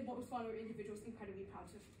and the most vulnerable individuals, incredibly proud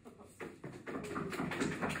to propose.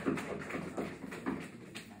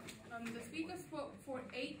 The speaker spoke for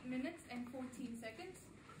 8 minutes and 14 seconds.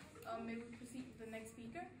 May we proceed with the next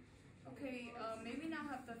speaker? Okay, may we now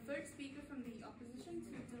have the third speaker from the opposition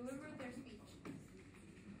to deliver their speech.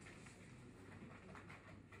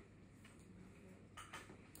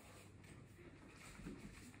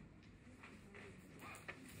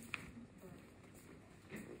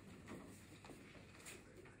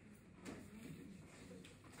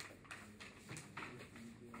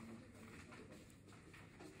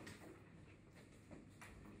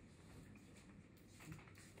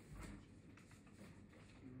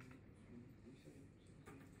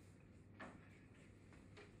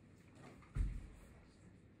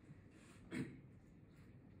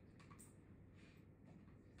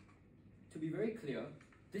 To be very clear,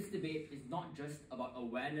 this debate is not just about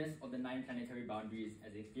awareness of the 9 planetary boundaries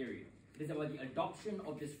as a theory. It is about the adoption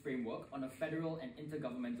of this framework on a federal and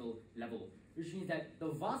intergovernmental level, which means that the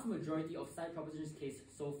vast majority of side proposition's case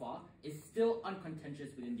so far is still uncontentious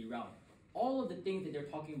within the round. All of the things that they're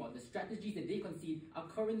talking about, the strategies that they concede, are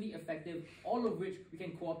currently effective, all of which we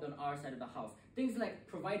can co-opt on our side of the house. Things like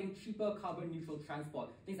providing cheaper carbon-neutral transport,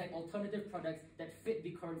 things like alternative products that fit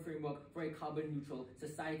the current framework for a carbon-neutral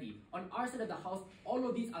society. On our side of the house, all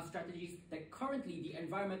of these are strategies that currently the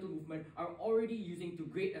environmental movement are already using to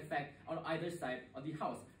great effect on either side of the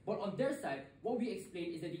house. But on their side, what we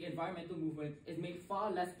explain is that the environmental movement is made far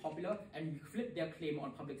less popular and we flip their claim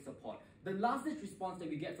on public support. The last-ditch response that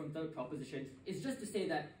we get from third proposition is just to say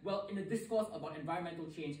that, well, in a discourse about environmental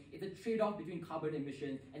change, it's a trade-off between carbon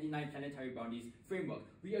emissions and the 9 planetary boundaries framework.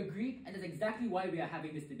 We agree, and that's exactly why we are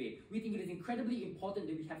having this debate. We think it is incredibly important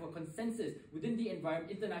that we have a consensus within the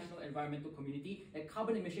international environmental community that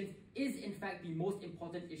carbon emissions is in fact the most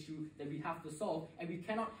important issue that we have to solve, and we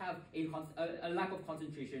cannot have a lack of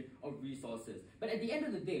concentration of resources. But at the end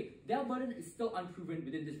of the day, their burden is still unproven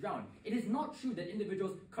within this round. It is not true that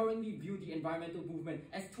individuals currently view the environmental movement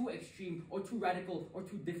as too extreme or too radical or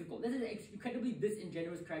too difficult. This is an incredibly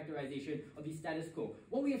disingenuous characterization of the status quo.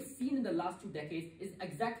 What we have seen in the last 2 decades is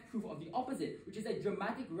exact proof of the opposite, which is a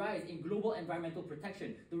dramatic rise in global environmental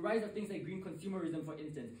protection, the rise of things like green consumerism, for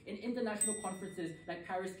instance. In international conferences like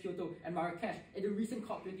Paris, Kyoto, and Marrakesh, at the recent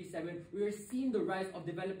COP27, we are seeing the rise of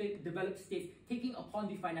developed states taking upon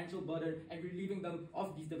the financial burden and relieving them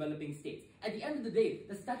of these developing states. At the end of the day,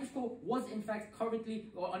 the status quo was in fact currently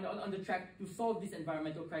on the track to solve this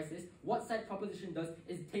environmental crisis. What side proposition does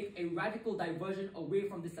is take a radical diversion away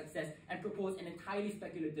from this success and propose an entirely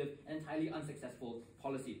speculative and entirely unsuccessful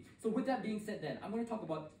policy. So with that being said then, I'm going to talk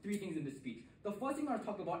about 3 things in this speech. The first thing I want to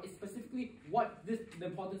talk about is specifically what the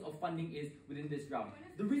importance of funding is within this round.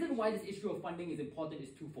 The reason why this issue of funding is important is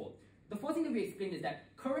twofold. The first thing that we explained is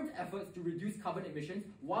that current efforts to reduce carbon emissions,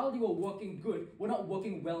 while they were working good, were not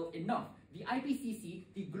working well enough. The IPCC,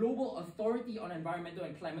 the Global Authority on Environmental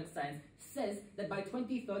and Climate Science, says that by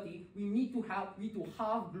 2030, we need to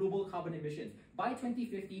halve global carbon emissions. By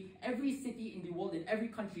 2050, every city in the world, in every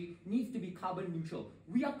country, needs to be carbon neutral.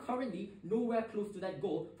 We are currently nowhere close to that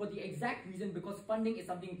goal for the exact reason because funding is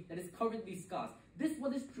something that is currently scarce.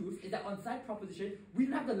 What this proves is that on side proposition, we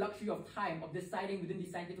don't have the luxury of time of deciding within the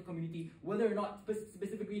scientific community whether or not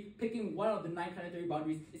specifically picking one of the 9 planetary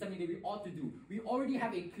boundaries is something that we ought to do. We already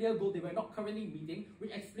have a clear goal that we're not currently meeting,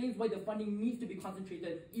 which explains why the funding needs to be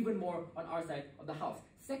concentrated even more on our side of the house.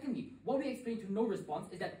 Secondly, what we explain to no response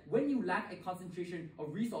is that when you lack a concentration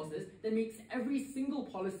of resources, that makes every single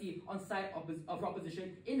policy on side of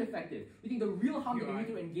opposition ineffective. We think the real harm that we need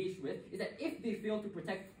to engage with is that if they fail to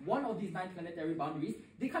protect one of these 9 planetary boundaries,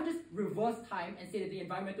 they can't just reverse time and say that the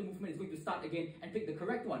environmental movement is going to start again and pick the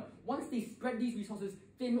correct one. Once they spread these resources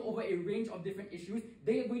thin over a range of different issues,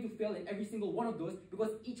 they are going to fail in every single one of those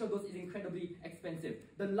because each of those is incredibly expensive.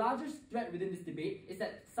 The largest threat within this debate is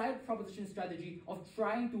that side proposition strategy of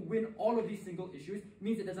trying to win all of these single issues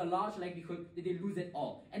means that there's a large likelihood that they lose it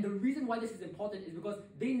all. And the reason why this is important is because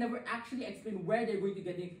they never actually explain where they're going to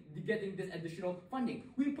getting this additional funding.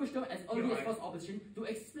 We pushed them as early as first opposition to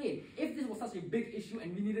explain if this was such a big issue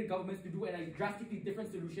and we needed governments to do a drastically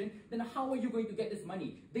different solution, then how are you going to get this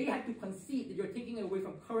money? They had to concede that you're taking away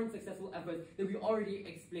from current successful efforts that we already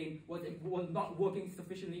explained was not working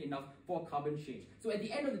sufficiently enough for carbon change. So at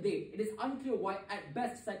the end of the day, it is unclear why at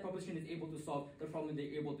best side proposition is able to solve the problem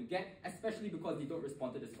they're able to get, especially because they don't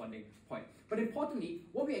respond to this funding point. But importantly,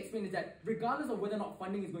 what we explain is that regardless of whether or not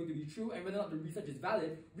funding is going to be true and whether or not the research is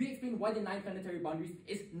valid, we explain why the 9 planetary boundaries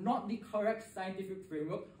is not the correct scientific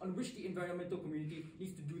framework on which the environmental community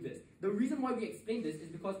needs to do this. The reason why we explain this is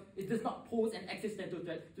because it does not pose an existential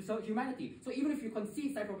threat to humanity. So even if you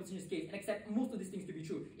concede side proposition's case and accept most of these things to be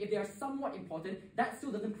true, if they are somewhat important, that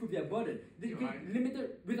still doesn't prove their burden.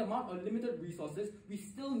 With amount of limited resources, we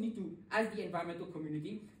still need to, as the environmental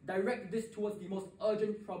community, direct this towards the most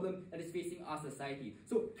urgent problem that is facing our society.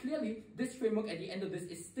 So clearly, this framework at the end of this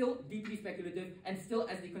is still deeply speculative and still,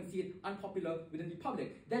 as they concede, unpopular within the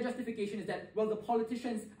public. Their justification is that, well, the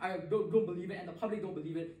politicians don't believe it and the public don't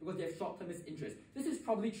believe it because they have short-termist interests. This is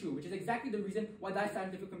probably true, which is exactly the reason why the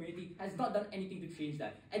scientific community has not done anything to change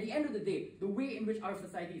that. At the end of the day, the way in which our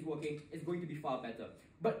society is working is going to be far better.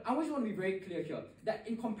 But I just want to be very clear here that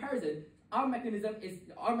in comparison, our mechanism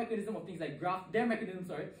of things like graphs, their mechanism,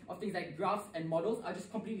 of things like graphs and models are just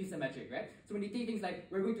completely symmetric, right? So when they say things like,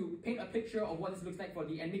 we're going to paint a picture of what this looks like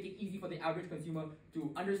and make it easy for the average consumer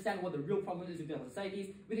to understand what the real problem is with their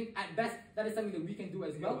societies, we think at best that is something that we can do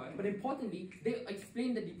as well. But importantly, they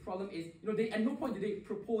explain that the problem is, at no point do they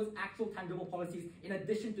propose actual tangible policies in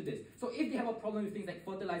addition to this. So if they have a problem with things like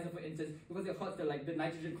fertilizer, for instance, because it hurts the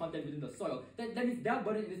nitrogen content within the soil, then that means their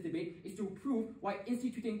burden in this debate is to prove why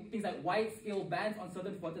instituting things like wide-scale bans on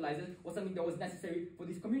certain fertilizers was something that was necessary for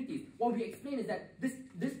these communities. What we explain is that this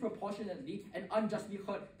disproportionately and unjustly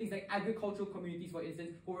hurt things like agricultural communities, for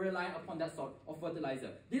instance, who rely upon that sort of fertilizer.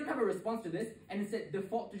 They don't have a response to this and instead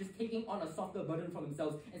default to just taking on a softer burden for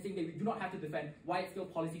themselves and saying that we do not have to defend wide-scale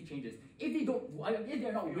policy changes. If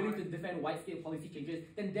they're not willing to defend wide-scale policy changes,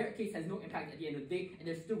 then their case has no impact at the end of the day and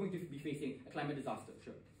they're still going to be facing a climate disaster.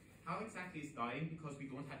 Sure. How exactly is dying because we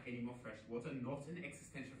don't have any more fresh water not an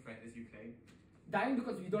existential threat as you claim? Dying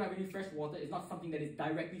because we don't have any fresh water is not something that is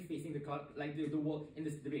directly facing the world in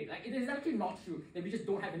this debate. It is actually not true that we just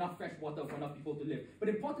don't have enough fresh water for enough people to live. But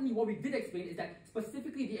importantly, what we did explain is that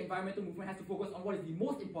specifically the environmental movement has to focus on what is the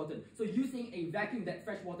most important. So using a vacuum that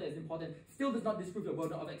fresh water is important still does not disprove your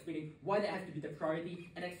burden of explaining why that has to be the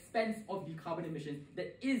priority and expense of the carbon emissions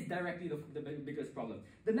that is directly the biggest problem.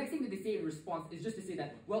 The next thing that they say in response is just to say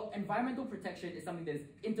that, well, environmental protection is something that is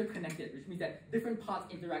interconnected, which means that different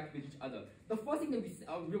parts interact with each other. The first thing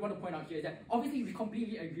that we want to point out here is that obviously we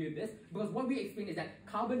completely agree with this because what we explain is that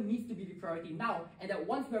carbon needs to be the priority now and that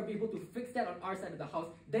once we are able to fix that on our side of the house,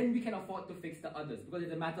 then we can afford to fix the others because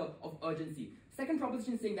it's a matter of urgency. Second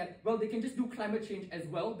proposition saying that, well, they can just do climate change as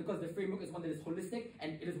well because the framework is one that is holistic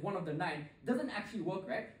and it is one of the 9, doesn't actually work,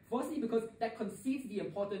 right? Firstly, because that concedes the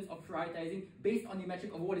importance of prioritizing based on the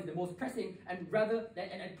metric of what is the most pressing and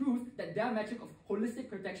it proves that their metric of holistic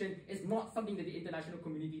protection is not something that the international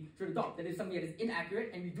community should adopt. That is something that is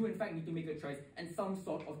inaccurate and we do in fact need to make a choice and some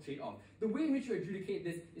sort of trade-off. The way in which you adjudicate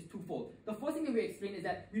this is twofold. The first thing that we explain is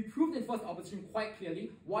that we proved in first opposition quite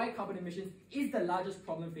clearly why carbon emissions is the largest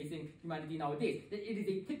problem facing humanity nowadays. That it is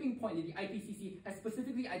a tipping point that the IPCC has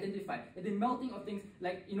specifically identified. That the melting of things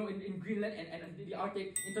like, in Greenland and the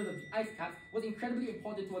Arctic in terms of the ice caps was incredibly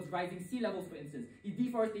important towards rising sea levels, for instance. The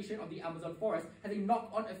deforestation of the Amazon forest has a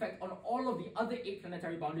knock-on effect on all of the other 8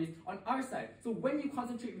 planetary boundaries on our side. So when you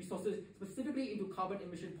concentrate resources specifically into carbon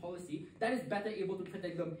emission policy, that is better able to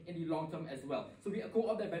protect them in the long term as well. So we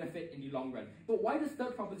co-opt that benefit in the long run. But why this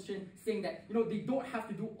third proposition saying that they don't have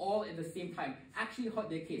to do all at the same time actually hurt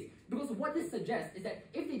their case? Because what this suggests is that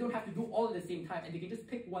if they don't have to do all at the same time and they can just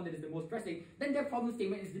pick one that is the most pressing, then their problem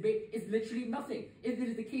statement in this debate is literally nothing. If it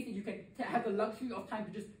is the case that you can have the luxury of time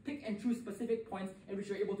to just pick and choose specific points in which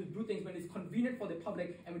you're able to do things when it's convenient for the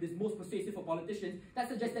public and when it's most persuasive for politicians, that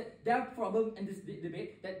suggests that their problem in this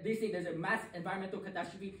debate, that they say there's a mass environmental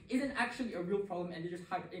catastrophe, isn't actually a real problem and they're just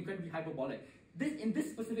incredibly hyperbolic. In this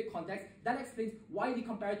specific context, that explains why the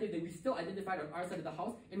comparative that we still identified on our side of the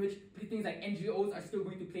house, in which things like NGOs are still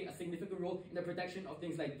going to play a significant role in the protection of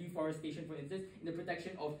things like deforestation, for instance, in the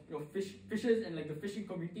protection of fishes and like the fishing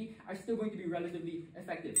community, are still going to be relatively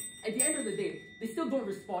effective. At the end of the day, they still don't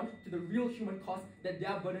respond to the real human cost that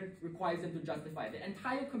their burden requires them to justify. The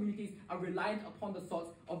entire communities are reliant upon the sorts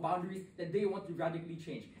of boundaries that they want to radically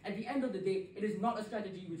change. At the end of the day, it is not a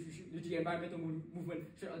strategy which the environmental movement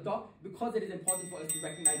should adopt, because it is important for us to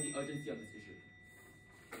recognize the urgency of this issue.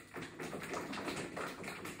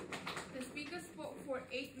 The speaker spoke for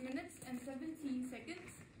 8 minutes and 17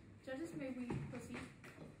 seconds. Judges, may we proceed?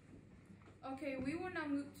 Okay, we will now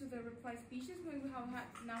move to the reply speeches. We will now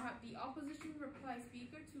have the opposition reply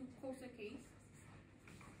speaker to close the case.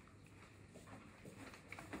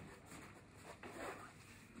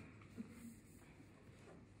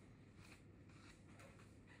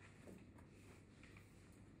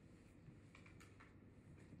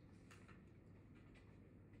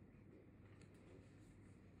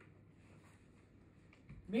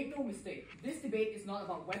 Make no mistake, this debate is not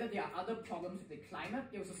about whether there are other problems with the climate.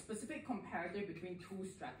 It was a specific comparative between two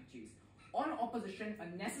strategies. On opposition,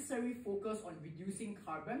 a necessary focus on reducing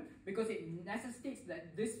carbon, because it necessitates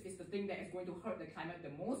that this is the thing that is going to hurt the climate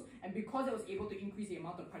the most, and because it was able to increase the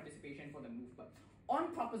amount of participation for the movement.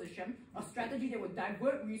 On proposition, a strategy that will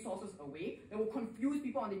divert resources away, that will confuse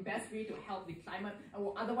people on the best way to help the climate, and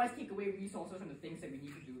will otherwise take away resources from the things that we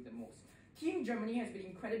need to do the most. Team Germany has been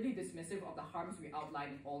incredibly dismissive of the harms we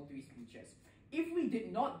outlined in all three speeches. If we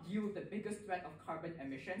did not deal with the biggest threat of carbon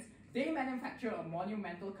emissions, they manufacture a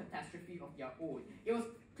monumental catastrophe of their own. It was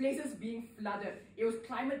places being flooded, it was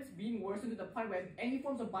climates being worsened to the point where any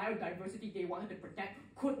forms of biodiversity they wanted to protect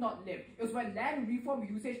could not live. It was where land reform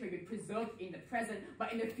usage may be preserved in the present,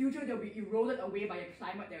 but in the future they'll be eroded away by a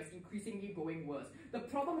climate that is increasingly going worse. The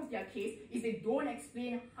problem with their case is they don't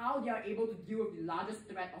explain how they are able to deal with the largest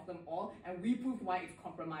threat of them all, and we proved why it's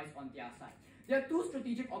compromised on their side. There are two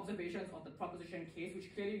strategic observations of the proposition case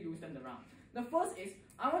which clearly lose them around. The first is,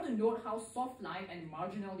 I want to note how soft-line and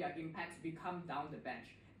marginal their impacts become down the bench.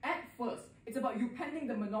 At first, it's about you pending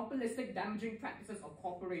the monopolistic damaging practices of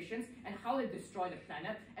corporations and how they destroy the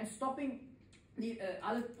planet, and stopping the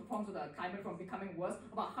other forms of the climate from becoming worse,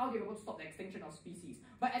 about how they're able to stop the extinction of species.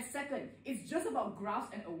 But at second, it's just about graphs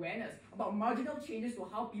and awareness, about marginal changes to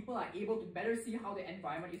how people are able to better see how the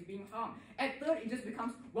environment is being harmed. At third, it just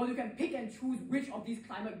becomes, well, you can pick and choose which of these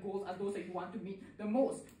climate goals are those that you want to meet the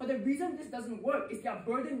most. But the reason this doesn't work is their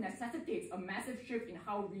burden necessitates a massive shift in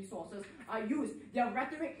how resources are used. Their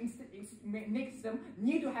rhetoric makes them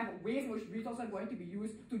need to have ways in which resources are going to be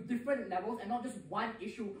used to different levels, and not just one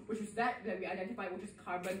issue, which is that we identified, which is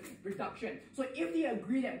carbon reduction. So if they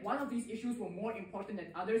agree that one of these issues were more important than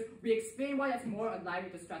others, we explain why that's more aligned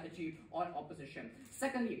with the strategy on opposition.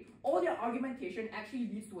 Secondly, all their argumentation actually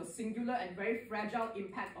leads to a singular and very fragile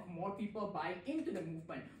impact of more people buying into the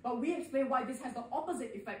movement. But we explain why this has the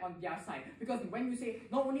opposite effect on their side. Because when you say,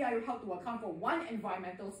 not only are you held to account for one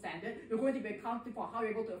environmental standard, you're going to be accounting for how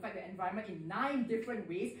you're able to affect the environment in 9 different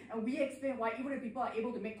ways. And we explain why even if people are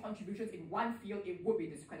able to make contributions in one field, it would be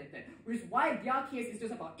discredited. Which is why their case is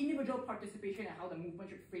just about individual participation and how the movement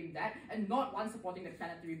should frame that, and not one supporting the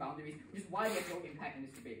planetary boundaries, which is why there's no impact in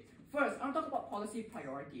this debate. First, I want to talk about policy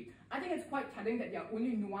priority. I think it's quite telling that their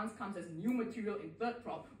only nuance comes as new material in third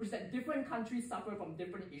prop, which is that different countries suffer from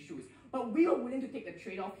different issues. But we are willing to take the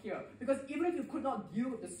trade-off here, because even if you could not deal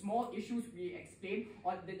with the small issues we explained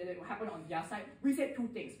or that happen on their side, we said two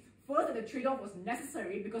things. First, that the trade-off was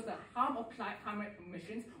necessary because the harm of climate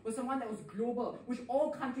emissions was someone that was global, which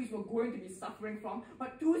all countries were going to be suffering from.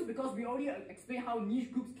 But two is because we already explained how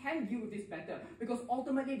niche groups can deal with this better, because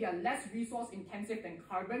ultimately they are less resource intensive than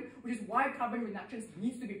carbon, which is why carbon reductions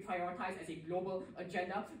needs to be prioritized as a global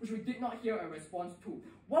agenda, which we did not hear a response to.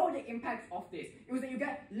 What were the impacts of this? It was that you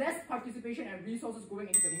get less participation and resources going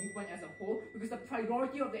into the movement as a whole, because the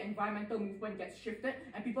priority of the environmental movement gets shifted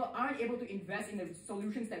and people aren't able to invest in the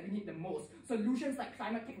solutions that we need the most. Solutions like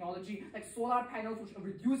climate technology, like solar panels, which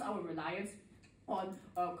reduce our reliance on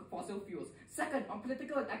fossil fuels. Second, on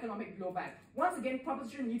political and economic blowback. Once again,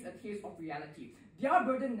 proposition needs a taste of reality. Their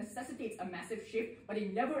burden necessitates a massive shift, but they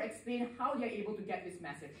never explain how they are able to get this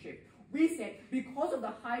massive shift. We said, because of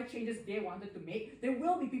the high changes they wanted to make, there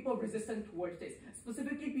will be people resistant towards this.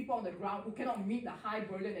 Specifically people on the ground who cannot meet the high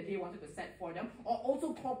burden that they wanted to set for them, or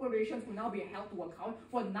also corporations who now be held to account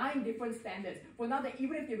for 9 different standards. For now that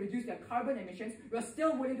even if they reduce their carbon emissions, we are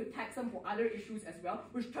still willing to tax them for other issues as well,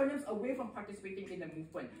 which turns them away from participating in the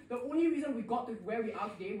movement. The only reason we got to where we are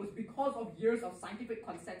today was because of years of scientific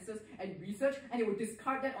consensus and research, and they would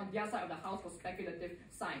discard that on their side of the house for speculative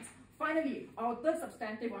science. Finally, our third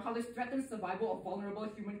substantive on how this threatens survival of vulnerable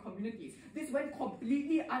human communities. This went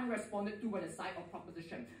completely unresponded to by the side of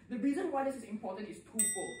proposition. The reason why this is important is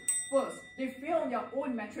twofold. First, they fail on their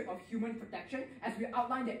own metric of human protection, as we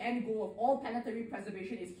outlined the end goal of all planetary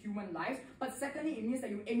preservation is human lives. But secondly, it means that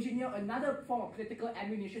you engineer another form of political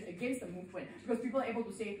ammunition against the movement, because people are able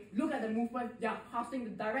to say, look at the movement, they are casting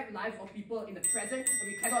the direct lives of people in the present, and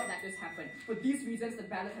we cannot let this happen. For these reasons, the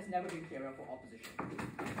ballot has never been clearer for opposition.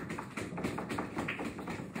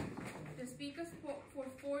 The speaker spoke for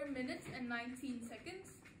 4 minutes and 19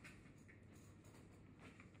 seconds.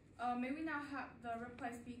 May we now have the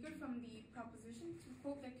reply speaker from the proposition to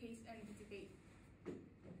quote their case and the debate.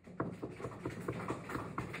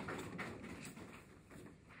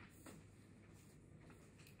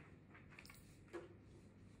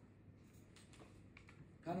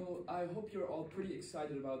 Panel, I hope you're all pretty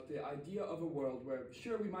excited about the idea of a world where,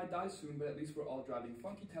 sure, we might die soon, but at least we're all driving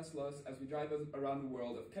funky Teslas as we drive around the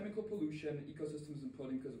world of chemical pollution, ecosystems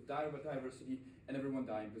imploding because of diversity, and everyone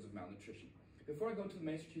dying because of malnutrition. Before I go to the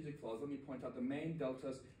main strategic flaws, let me point out the main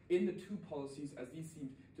deltas in the two policies as these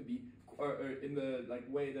seem to be, or in the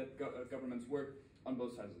way that governments work on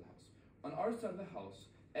both sides of the house. On our side of the house,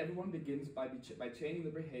 everyone begins by changing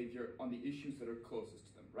the behavior on the issues that are closest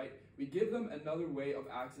to them, right? We give them another way of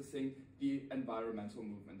accessing the environmental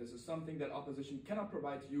movement. This is something that opposition cannot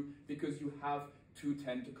provide to you because you have to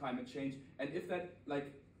tend to climate change, and if that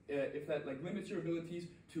limits your abilities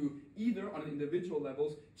to either on an individual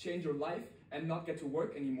levels change your life and not get to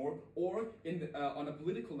work anymore, or on a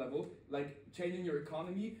political level, like changing your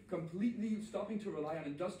economy, completely stopping to rely on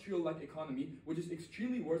industrial-like economy, which is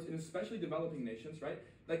extremely worse in especially developing nations, right?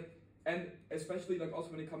 And especially also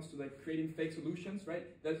when it comes to creating fake solutions,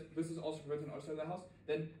 right? That this is also prevented on our side of the house.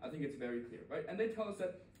 Then I think it's very clear, right? And they tell us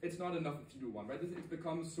that it's not enough if you do one, right? It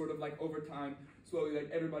becomes sort of over time, slowly,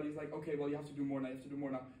 everybody's okay, well, you have to do more now, you have to do more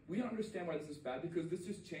now. We don't understand why this is bad, because this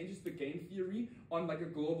just changes the game theory on a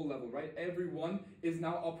global level, right? Everyone is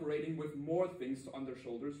now operating with more things on their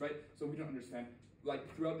shoulders, right? So we don't understand,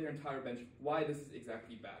 throughout their entire bench, why this is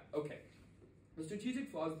exactly bad. Okay. The strategic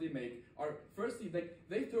flaws they make are, firstly,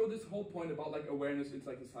 they throw this whole point about awareness into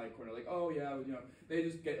the side corner, oh yeah, they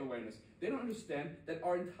just get awareness. They don't understand that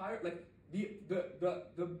our entire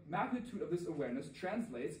the magnitude of this awareness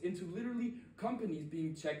translates into literally companies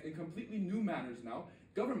being checked in completely new manners now,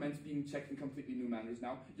 governments being checked in completely new manners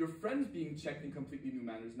now, your friends being checked in completely new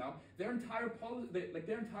manners now. Their entire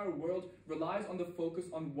their entire world relies on the focus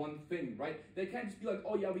on one thing, right? They can't just be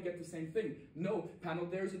oh yeah, we get the same thing. No, panel,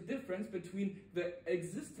 there's a difference between the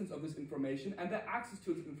existence of this information and the access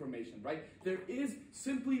to this information, right? There is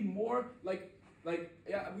simply more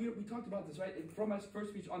yeah, we talked about this, right? From my first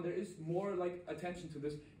speech on, there is more attention to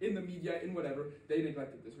this in the media, in whatever. They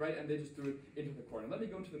neglected this, right? And they just threw it into the corner. Let me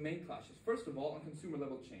go into the main clashes. First of all, on consumer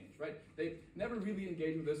level change, right? They never really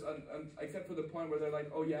engage with this, except for the point where they're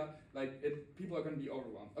oh yeah, people are going to be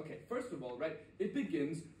overwhelmed. Okay, first of all, right? It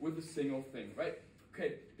begins with a single thing, right?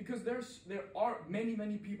 Okay, because there are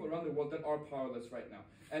many people around the world that are powerless right now,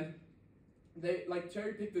 and they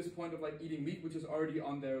cherry pick this point of eating meat, which is already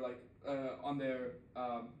on their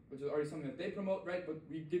which is already something that they promote, right? But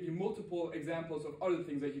we give you multiple examples of other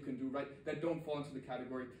things that you can do, right? That don't fall into the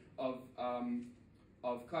category of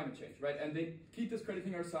climate change, right? And they keep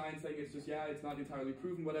discrediting our science, saying it's just it's not entirely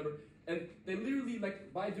proven, whatever. And they literally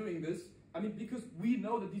by doing this, I mean, because we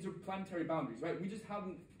know that these are planetary boundaries, right? We just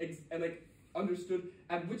haven't understood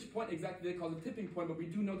at which point exactly they cause a tipping point, but we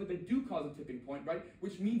do know that they do cause a tipping point, right?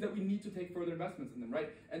 Which means that we need to take further investments in them, right?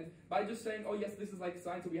 And by just saying, oh yes, this is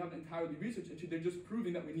science that we haven't entirely researched into, they're just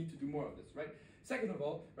proving that we need to do more of this, right? Second of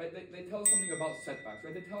all, right, they tell us something about setbacks,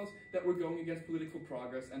 right? They tell us that we're going against political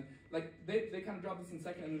progress, and they kind of drop this in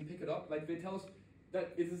second and then pick it up. They tell us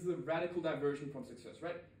that this is a radical diversion from success,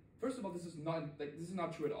 right? First of all, this is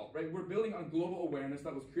not true at all, right? We're building on global awareness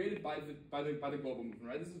that was created by the global movement,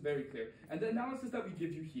 right? This is very clear. And the analysis that we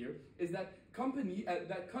give you here is that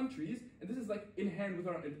countries, and this is inherent with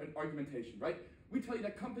our argumentation, right? We tell you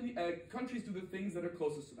that countries do the things that are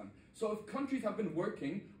closest to them. So if countries have been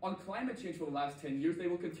working on climate change for the last 10 years, they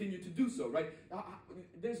will continue to do so, right?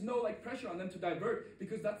 There's no pressure on them to divert,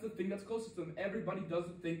 because that's the thing that's closest to them. Everybody does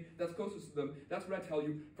the thing that's closest to them. That's what I tell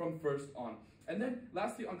you from first on. And then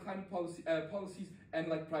lastly, on climate policies and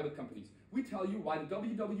private companies, we tell you why the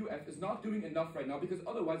WWF is not doing enough right now, because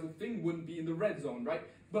otherwise the thing wouldn't be in the red zone, right?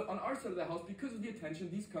 But on our side of the house, because of the attention,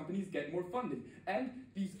 these companies get more funding, and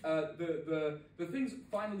these the things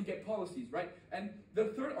finally get policies, right? And the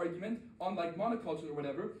third argument on monoculture or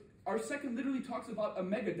whatever, our second literally talks about a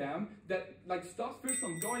mega dam that stops fish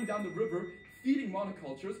from going down the river, feeding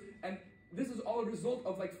monocultures, and this is all a result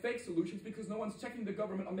of like fake solutions because no one's checking the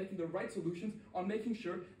government on making the right solutions, on making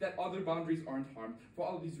sure that other boundaries aren't harmed. For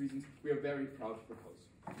all of these reasons, we are very proud to propose.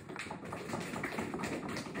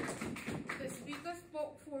 The speaker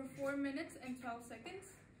spoke for 4 minutes and 12 seconds.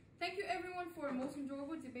 Thank you everyone for a most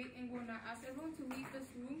enjoyable debate, and we'll now ask everyone to leave this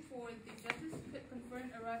room for the judges to confer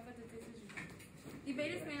and arrive at the decision.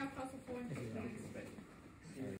 Debaters may now cross the floor and take minutes.